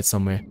this side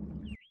somewhere.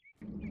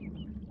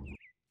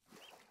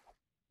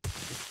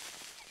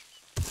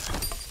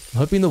 I'm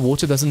hoping the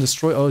water doesn't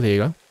destroy... Oh, there you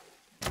go.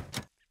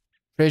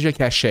 Treasure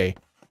cache.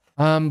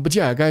 But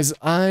yeah, guys,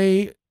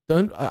 I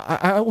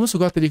almost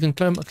forgot that you can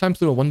climb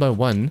through a one by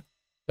one,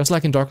 just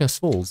like in Darkness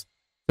Falls.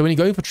 So when you're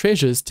going for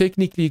treasures,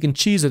 technically you can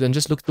cheese it and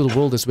just look through the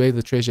world as where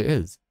the treasure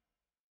is.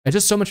 And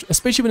just so much,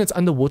 especially when it's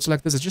underwater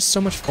like this, it's just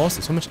so much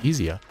faster, so much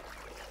easier.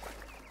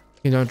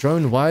 You know,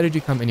 drone, why did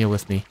you come in here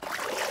with me?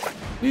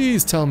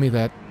 Please tell me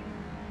that.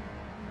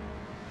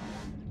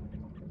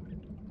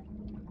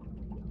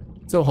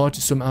 It's so hard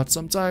to swim out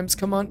sometimes,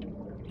 come on.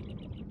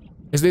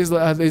 There's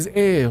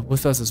air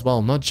with us as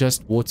well, not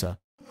just water.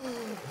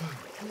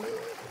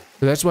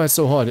 So that's why it's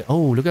so hard.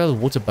 Oh, look how the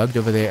water bugged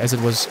over there as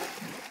it was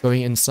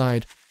going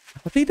inside.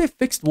 I think they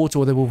fixed water,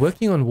 or they were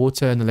working on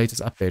water in the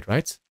latest update,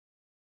 right?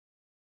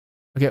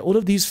 Okay, all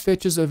of these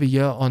fetches over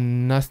here are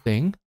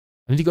nothing.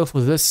 I need to go for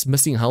this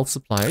missing health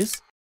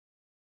supplies.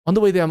 On the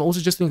way there, I'm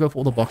also just going to go for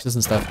all the boxes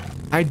and stuff.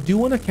 I do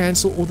want to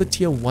cancel all the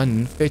tier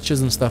 1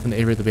 fetches and stuff in the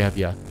area that we have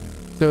here.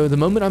 So the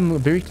moment I'm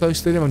very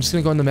close to them, I'm just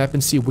going to go on the map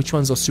and see which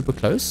ones are super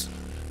close.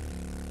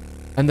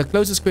 And the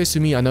closest quest to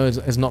me, I know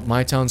is not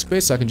my town's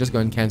quest, so I can just go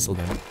and cancel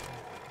them.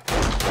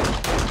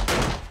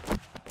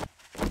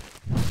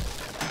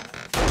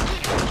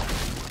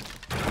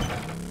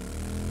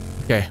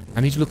 Okay,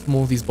 I need to look for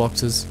more of these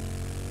boxes.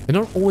 They're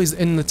not always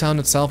in the town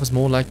itself, it's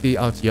more likely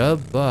out here,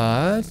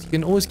 but you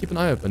can always keep an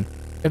eye open.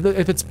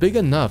 If it's big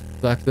enough,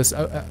 like this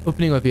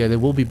opening over here, there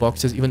will be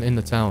boxes even in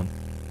the town.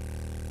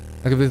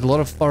 Like if there's a lot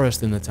of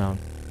forest in the town.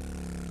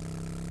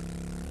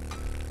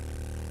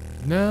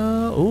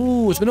 No,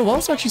 oh, it's been a while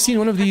since I've actually seen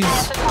one of these.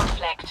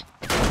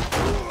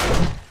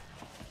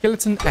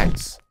 Skeleton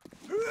axe.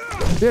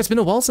 Yeah, it's been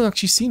a while since I've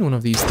actually seen one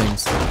of these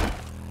things.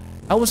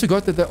 I almost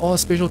forgot that there are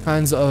special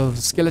kinds of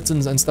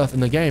skeletons and stuff in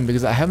the game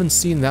because I haven't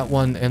seen that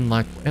one in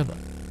like forever.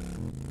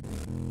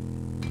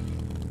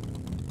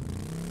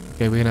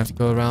 Okay, we're gonna have to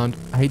go around.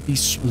 I hate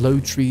these low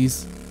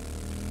trees.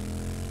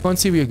 Can't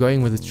see where you're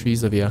going with the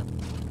trees over here.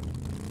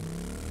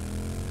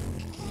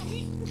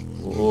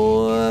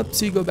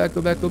 Oopsie, go back,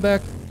 go back, go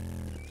back.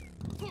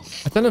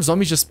 A ton of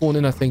zombies just spawned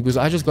in, I think, because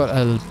I just got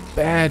a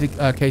bad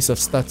case of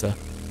stutter.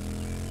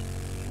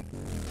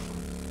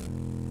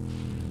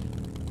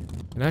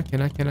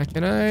 Can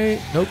I?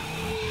 Nope.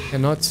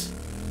 Cannot.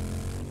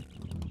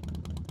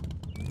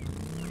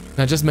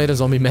 I just made a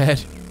zombie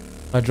mad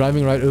by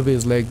driving right over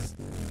his legs.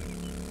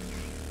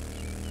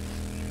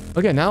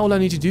 Okay, now all I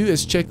need to do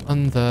is check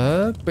on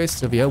the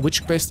quests over here.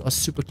 Which quests are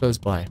super close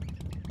by?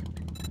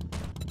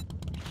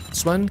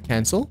 This one,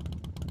 cancel.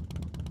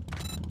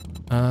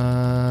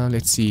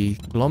 Let's see.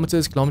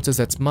 Kilometers,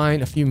 that's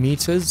mine. A few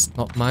meters,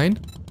 not mine.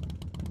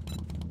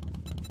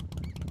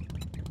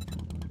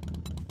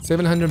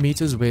 700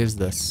 meters, where's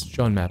this?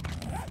 Show on map.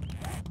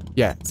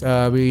 Yeah,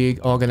 we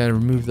are gonna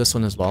remove this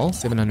one as well.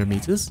 700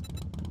 meters.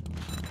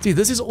 See,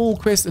 this is all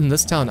quests in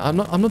this town. I'm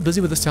not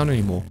busy with this town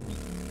anymore.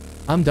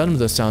 I'm done with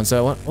this town, so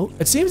I want... Oh,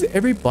 it seems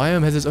every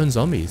biome has its own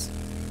zombies.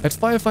 That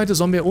firefighter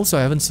zombie also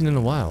I haven't seen in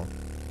a while.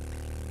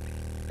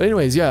 But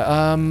anyways,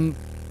 yeah,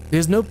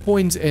 there's no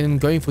point in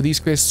going for these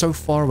quests so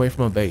far away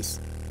from our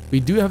base. We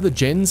do have the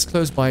gens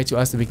close by to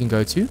us that we can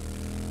go to.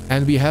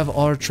 And we have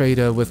our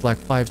trader with like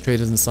 5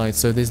 traders inside,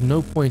 so there's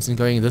no point in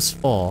going this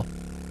far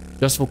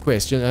just for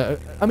quests.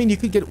 I mean, you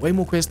could get way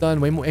more quests done,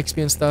 way more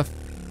XP and stuff.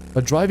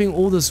 But driving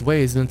all this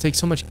way is going to take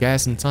so much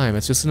gas and time.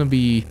 It's just going to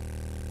be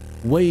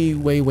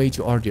way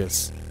too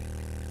arduous.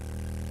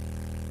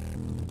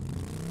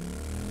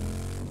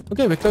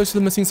 Okay, we're close to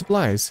the missing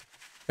supplies.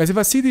 Guys, if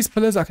I see these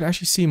pillars, I can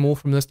actually see more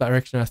from this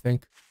direction, I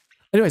think.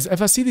 Anyways,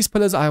 if I see these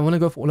pillars, I want to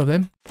go for all of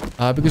them.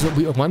 Because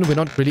one, we're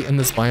not really in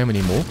this biome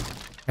anymore.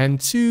 And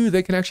 2,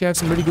 they can actually have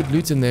some really good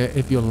loot in there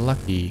if you're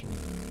lucky.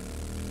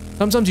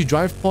 Sometimes you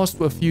drive past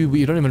a few, but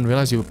you don't even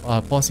realize you're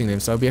passing them.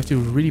 So we have to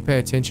really pay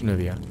attention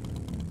over here.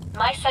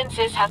 My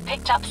senses have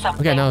picked up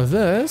something. Okay, now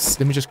this,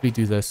 let me just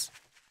quickly do this.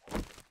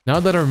 Now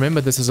that I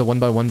remember this is a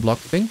 1x1 block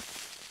thing.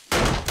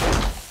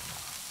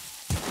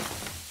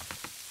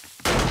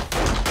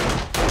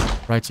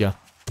 Right here.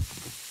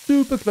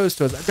 Super close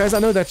to us. Guys, I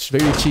know that's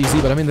very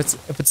cheesy, but I mean,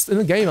 if it's in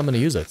the game, I'm going to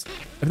use it.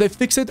 If they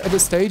fix it at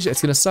this stage,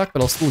 it's going to suck,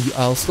 but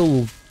I'll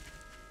still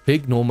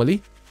dig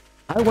normally.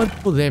 I want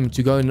for them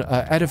to go and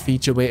add a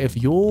feature where if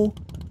you're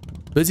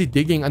busy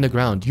digging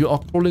underground, you are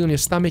crawling on your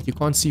stomach, you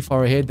can't see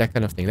far ahead, that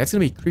kind of thing. That's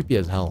going to be creepy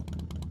as hell.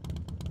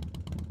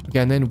 Okay,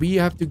 and then we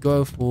have to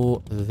go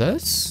for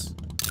this.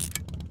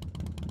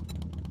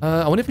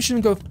 I wonder if we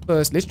shouldn't go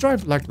first. Let's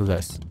drive like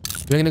this.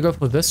 We're going to go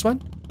for this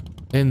one.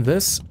 Then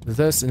this, and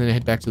then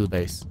head back to the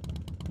base.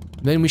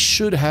 Then we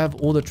should have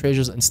all the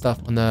treasures and stuff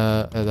on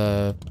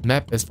the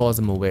map as far as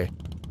I'm aware.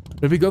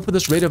 But if we go for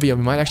this red over here,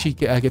 we might actually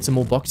get some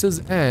more boxes.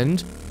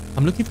 And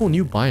I'm looking for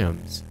new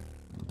biomes.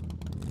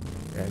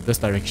 Yeah, this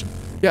direction.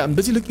 Yeah, I'm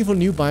busy looking for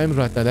new biomes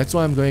right now. That's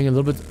why I'm going a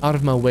little bit out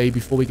of my way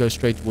before we go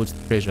straight towards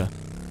the treasure.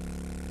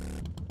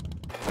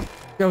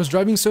 Okay, I was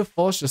driving so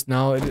fast just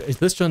now.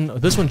 This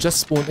one just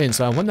spawned in,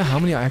 so I wonder how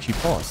many I actually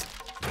passed.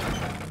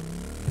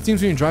 It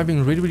seems when you're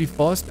driving really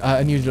fast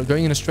and you're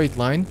going in a straight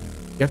line,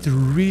 you have to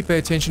really pay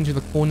attention to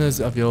the corners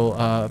of your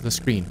of the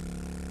screen.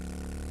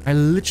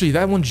 And literally,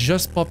 that one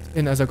just popped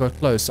in as I got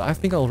close, so I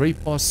think I'll already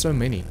pass so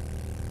many.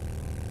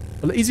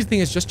 Well, the easy thing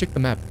is just check the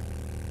map.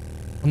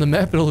 On the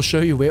map, it'll show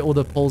you where all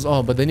the poles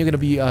are, but then you're going to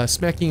be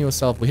smacking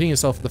yourself or hitting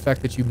yourself for the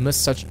fact that you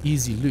missed such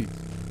easy loot.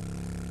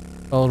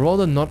 I'll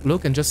rather not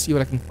look and just see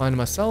what I can find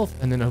myself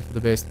and then hope for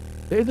the best.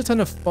 There is a ton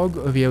of fog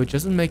over here, which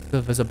doesn't make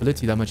the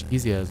visibility that much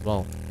easier as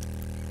well.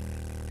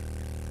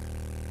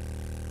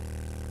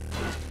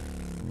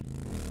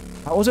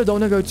 I also don't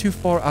want to go too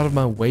far out of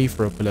my way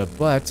for a pillar,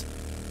 but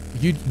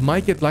you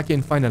might get lucky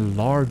and find a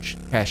large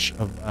cache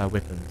of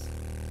weapons.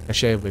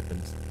 Cache of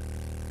weapons.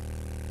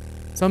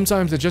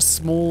 Sometimes they're just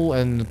small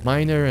and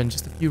minor and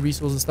just a few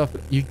resources and stuff,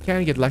 but you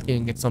can get lucky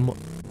and get a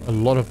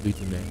lot of loot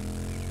in there.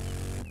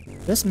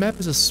 This map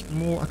is a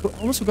small... I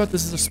almost forgot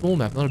this is a small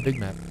map, not a big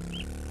map.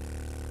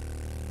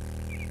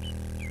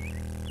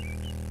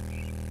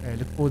 Okay,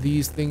 look for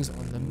these things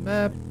on the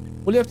map.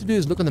 All you have to do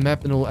is look on the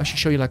map and it'll actually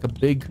show you like a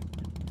big...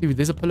 Dude,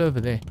 there's a pillar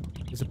over there.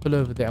 There's a pillar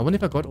over there. I wonder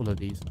if I got all of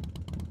these.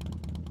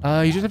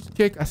 You just have to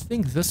check. I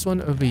think this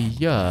one over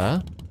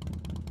here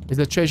is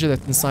the treasure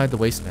that's inside the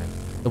wasteland.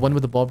 The one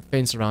with the barbed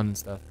fence around and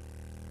stuff.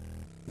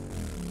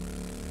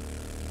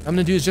 What I'm going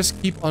to do is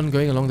just keep on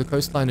going along the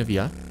coastline over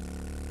here.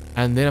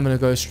 And then I'm going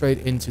to go straight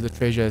into the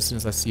treasure as soon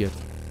as I see it.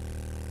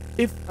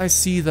 If I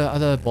see the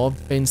other barbed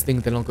fence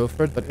thing, then I'll go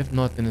for it. But if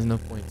not, then there's no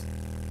point.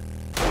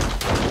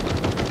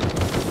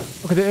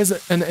 Okay, there is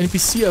an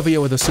NPC over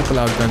here with a super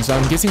loud gun. So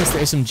I'm guessing it's the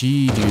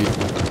SMG dude.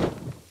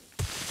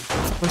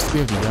 It's supposed to be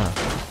over here.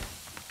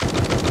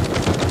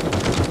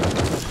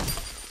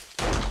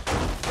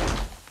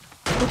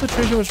 I thought the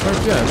treasure was right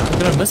here.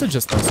 Did I miss it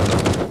just now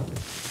somehow?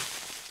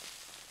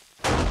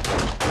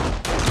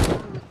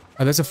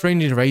 Oh, that's a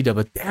friendly raider,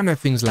 but damn, that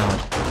thing's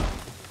loud.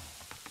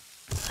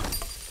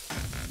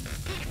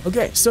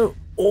 Okay, so...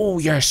 Oh,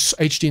 yes!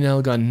 HD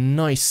nail gun.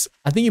 Nice.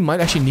 I think you might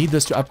actually need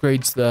this to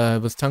upgrade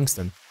with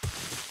tungsten.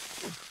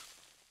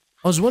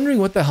 I was wondering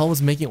what the hell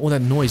was making all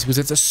that noise, because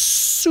it's a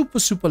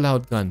super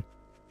loud gun.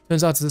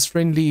 Turns out it's this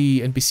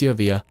friendly NPC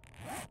over here.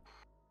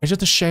 It's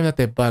just a shame that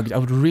they're bugged. I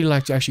would really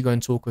like to actually go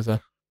and talk with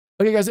her.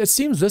 Okay, guys, it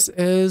seems this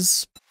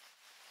is...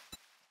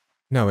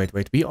 No, wait.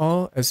 We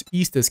are as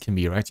east as can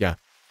be, right? Yeah.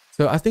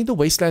 So I think the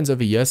wasteland's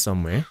over here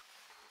somewhere.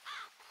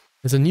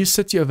 There's a new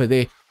city over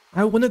there.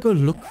 I want to go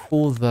look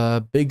for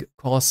the big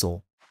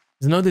castle.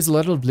 I know there's a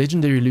lot of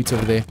legendary loot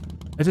over there.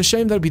 It's a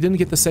shame that we didn't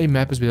get the same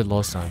map as we did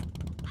last time.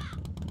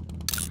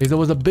 There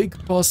was a big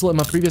castle in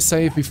my previous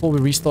save before we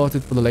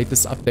restarted for the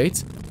latest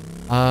update.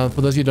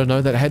 For those of you who don't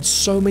know, that had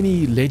so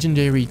many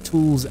legendary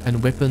tools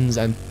and weapons,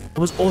 and it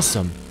was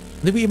awesome.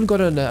 And then we even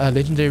got a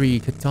legendary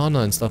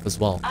katana and stuff as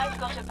well. I've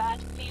got a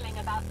bad feeling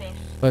about this.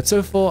 But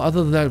so far,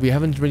 other than that, we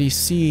haven't really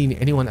seen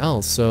anyone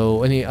else.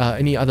 So any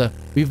other,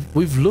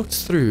 we've looked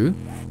through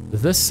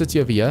this city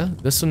over here,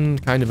 this one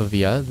kind of over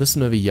here, this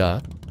one over here,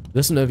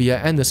 this one over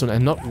here, and this one,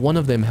 and not one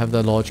of them have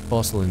the large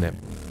castle in them.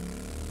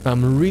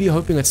 I'm really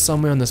hoping it's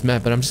somewhere on this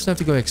map, but I'm just gonna have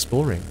to go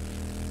exploring.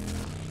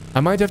 I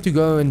might have to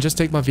go and just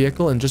take my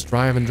vehicle and just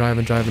drive and drive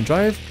and drive and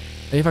drive.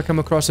 And if I come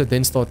across it,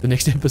 then start the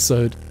next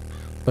episode.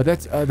 But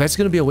that's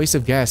going to be a waste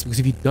of gas, because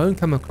if you don't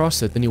come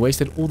across it, then you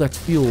wasted all that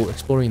fuel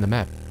exploring the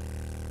map.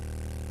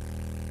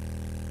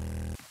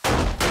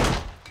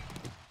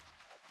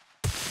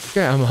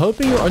 Okay, I'm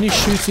hoping you're only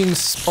shooting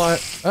spider...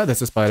 Oh,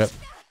 that's a spider.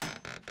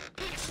 I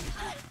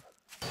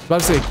was about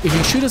to say, if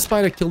you shoot a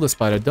spider, kill the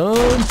spider.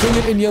 Don't bring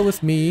it in here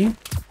with me.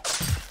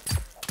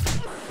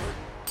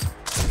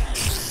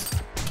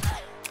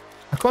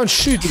 I can't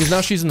shoot because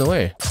now she's in the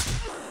way.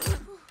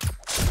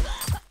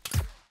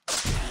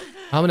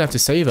 I'm gonna have to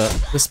save her.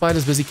 The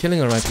spider's busy killing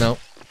her right now.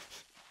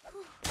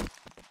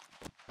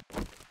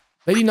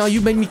 Lady, now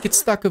you made me get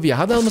stuck over here.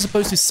 How the hell am I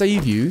supposed to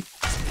save you?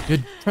 You're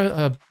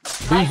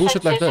doing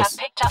bullshit like this. Have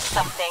picked up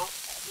something.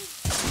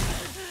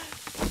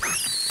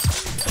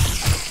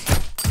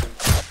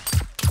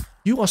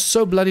 You are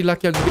so bloody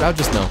lucky I could get out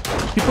just now.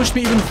 You pushed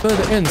me even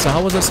further in, so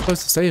how was I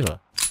supposed to save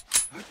her?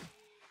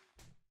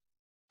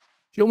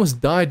 She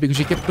almost died because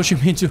she kept pushing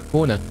me into a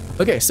corner.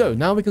 Okay, so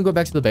now we can go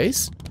back to the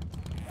base.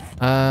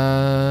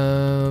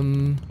 Oh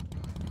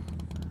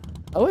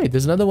wait,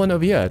 there's another one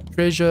over here.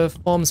 Treasure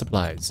farm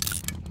supplies.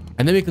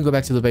 And then we can go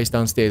back to the base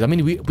downstairs. I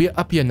mean, we're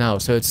up here now,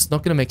 so it's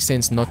not going to make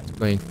sense not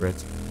going for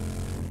it.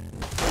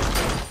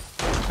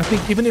 I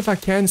think even if I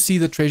can see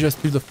the treasures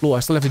through the floor, I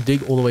still have to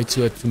dig all the way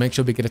to it to make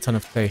sure we get a ton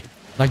of clay.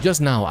 Like just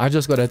now, I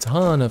just got a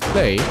ton of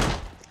clay.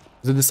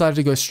 So I decided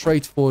to go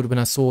straight forward when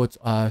I saw it,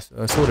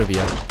 sort of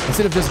here.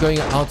 Instead of just going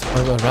out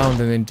around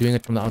and then doing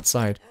it from the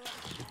outside.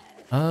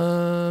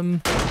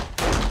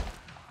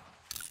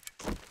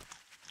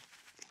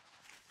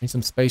 Need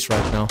some space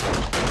right now.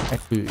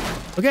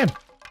 Okay.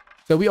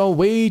 So we are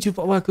way too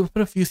far. Well, I could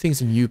put a few things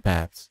in new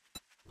paths.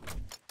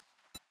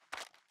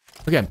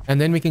 Okay, and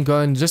then we can go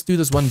and just do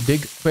this one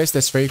big quest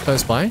that's very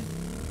close by.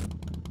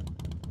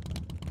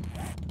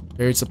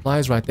 Buried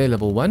supplies right there,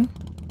 level 1.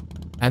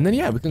 And then,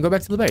 yeah, we can go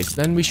back to the base.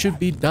 Then we should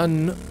be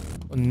done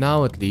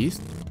now at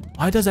least.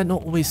 Why does that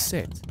not always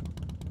set?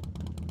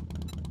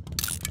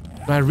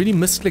 Do I really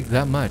misclick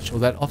that much or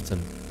that often?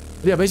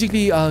 But yeah,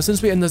 basically,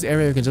 since we're in this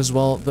area, we can just,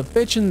 well, the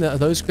fetch and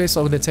those quests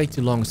are going to take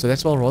too long. So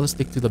that's why I'll rather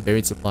stick to the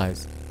buried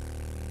supplies.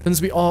 Since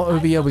we are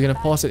over here, we're going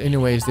to pass it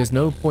anyways. There's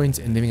no point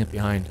in leaving it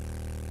behind.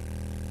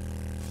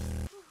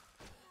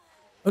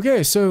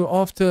 Okay, so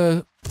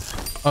after...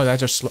 Oh, that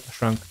just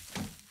shrunk.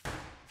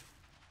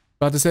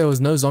 About to say there was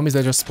no zombies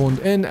that just spawned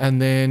in,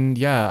 and then,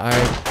 yeah, I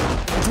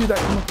do that.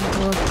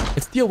 Come on.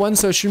 It's tier 1,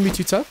 so it shouldn't be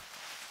too tough.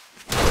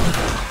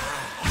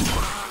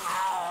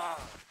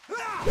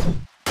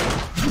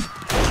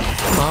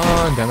 Come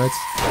on, damn it.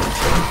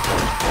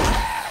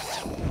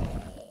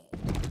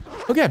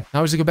 Okay,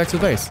 now we just go back to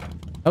the base.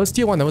 That was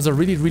tier 1. That was a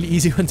really, really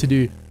easy one to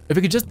do. If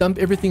we could just dump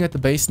everything at the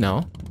base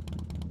now,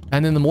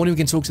 and in the morning we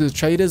can talk to the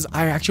traders.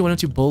 I actually wanted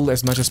to build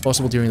as much as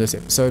possible during this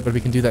episode, but we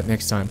can do that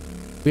next time.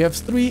 We have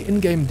 3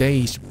 in-game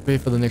days to prepare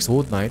for the next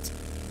horde night.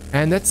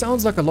 And that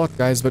sounds like a lot,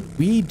 guys, but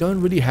we don't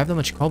really have that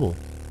much cobble.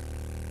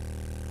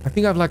 I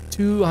think I have like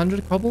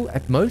 200 cobble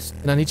at most,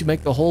 and I need to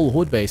make the whole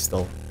horde base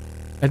still.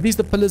 At least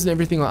the pillars and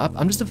everything are up.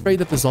 I'm just afraid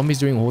that the zombies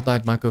during horde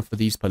night might go for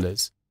these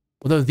pillars.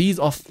 Although these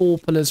are 4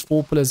 pillars,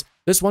 4 pillars.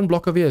 This one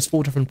block over here is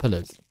 4 different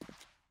pillars.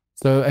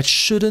 So it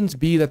shouldn't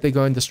be that they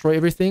go and destroy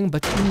everything,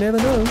 but you never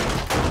know.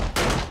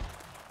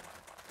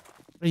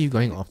 What are you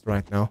going after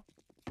right now?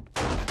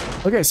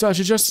 Okay, so I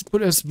should just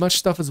put as much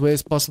stuff away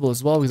as possible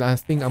as well, because I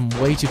think I'm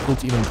way too full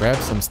to even grab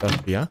some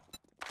stuff here.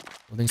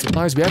 Building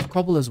supplies. We have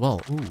cobble as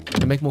well. Ooh, we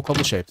can make more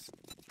cobble shapes.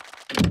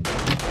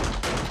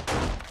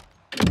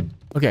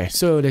 Okay,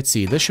 so let's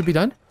see. This should be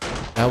done.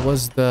 That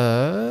was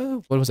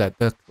the... What was that?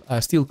 The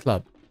steel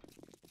club.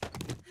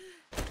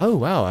 Oh,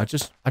 wow. I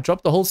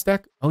dropped the whole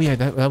stack. Oh, yeah,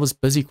 that was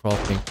busy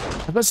crafting. I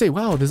was about to say,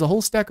 wow, there's a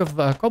whole stack of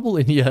cobble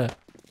in here.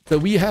 So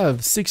we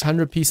have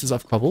 600 pieces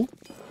of cobble.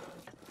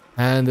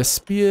 And the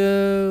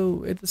spear...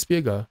 Where'd the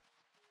spear go?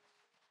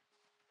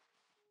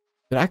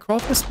 Did I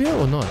craft the spear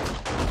or not?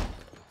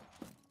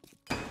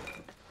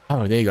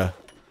 Oh, there you go. I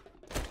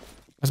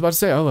was about to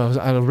say, oh,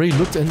 I already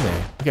looked in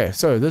there. Okay,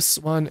 so this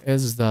one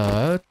is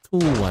the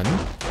tool one.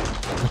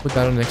 put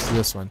that on next to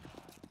this one.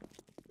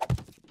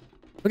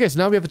 Okay, so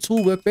now we have a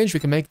tool workbench. We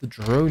can make the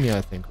drone here,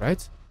 I think,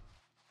 right?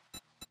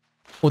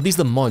 Or these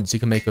are the mods you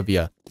can make over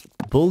here.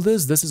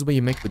 Builders, this is where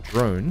you make the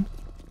drone.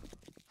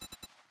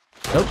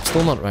 Nope,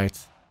 still not right.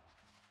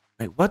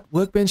 Wait, what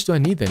workbench do I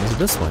need then? Is it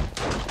this one?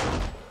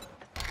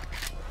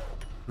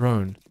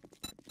 Drone.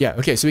 Yeah,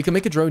 okay, so we can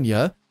make a drone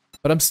here.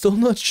 But I'm still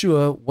not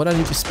sure what I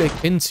need to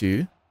spec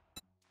into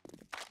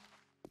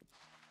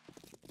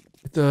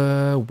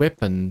the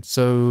weapon.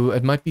 So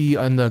it might be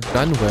on the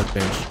gun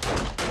workbench.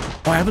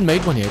 Oh, I haven't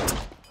made one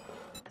yet.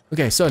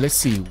 Okay, so let's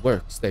see.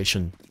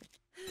 Workstation.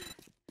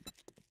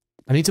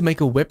 I need to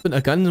make a weapon, a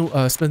gun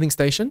smithing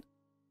station.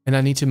 And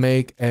I need to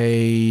make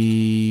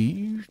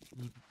a...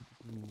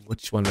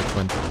 Which one?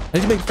 I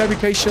need to make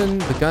fabrication,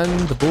 the gun,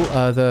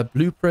 the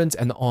blueprint,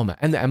 and the armor,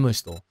 and the ammo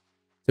store.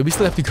 So we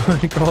still have to go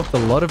and craft a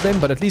lot of them,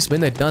 but at least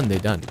when they're done, they're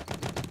done.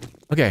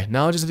 Okay,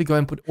 now I just have to go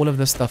and put all of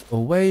this stuff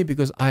away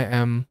because I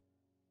am...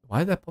 Why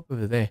did that pop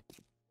over there?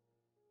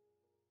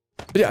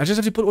 But yeah, I just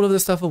have to put all of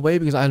this stuff away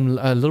because I'm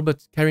a little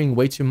bit carrying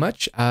way too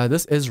much.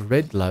 This is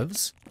red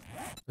gloves,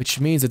 which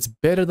means it's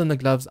better than the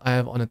gloves I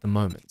have on at the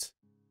moment.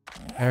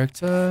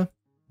 Character,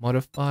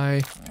 modify,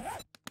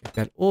 take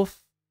that off.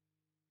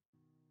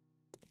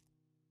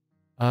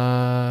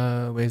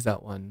 Where's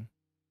that one?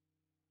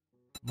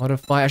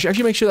 Modify. I should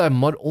actually make sure that I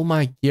mod all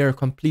my gear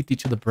completely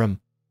to the brim.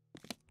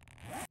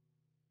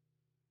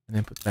 And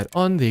then put that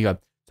on. There you go.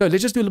 So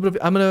let's just do a little bit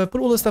of... I'm going to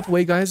put all this stuff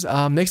away, guys.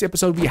 Next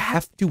episode, we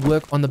have to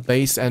work on the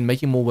base and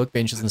making more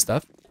workbenches and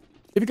stuff.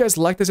 If you guys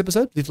like this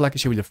episode, please like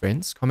and share with your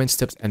friends. Comments,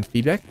 tips, and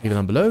feedback, leave it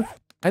down below.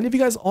 And if you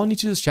guys are new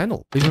to this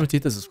channel, please remember to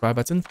hit the subscribe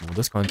button for more of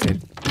this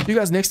content. See you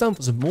guys next time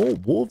for some more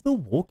War of the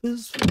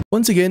Walkers.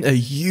 Once again, a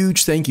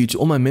huge thank you to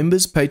all my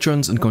members,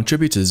 patrons, and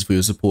contributors for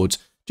your support.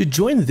 To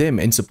join them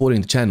in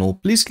supporting the channel,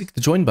 please click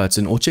the join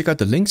button or check out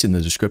the links in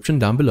the description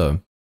down below.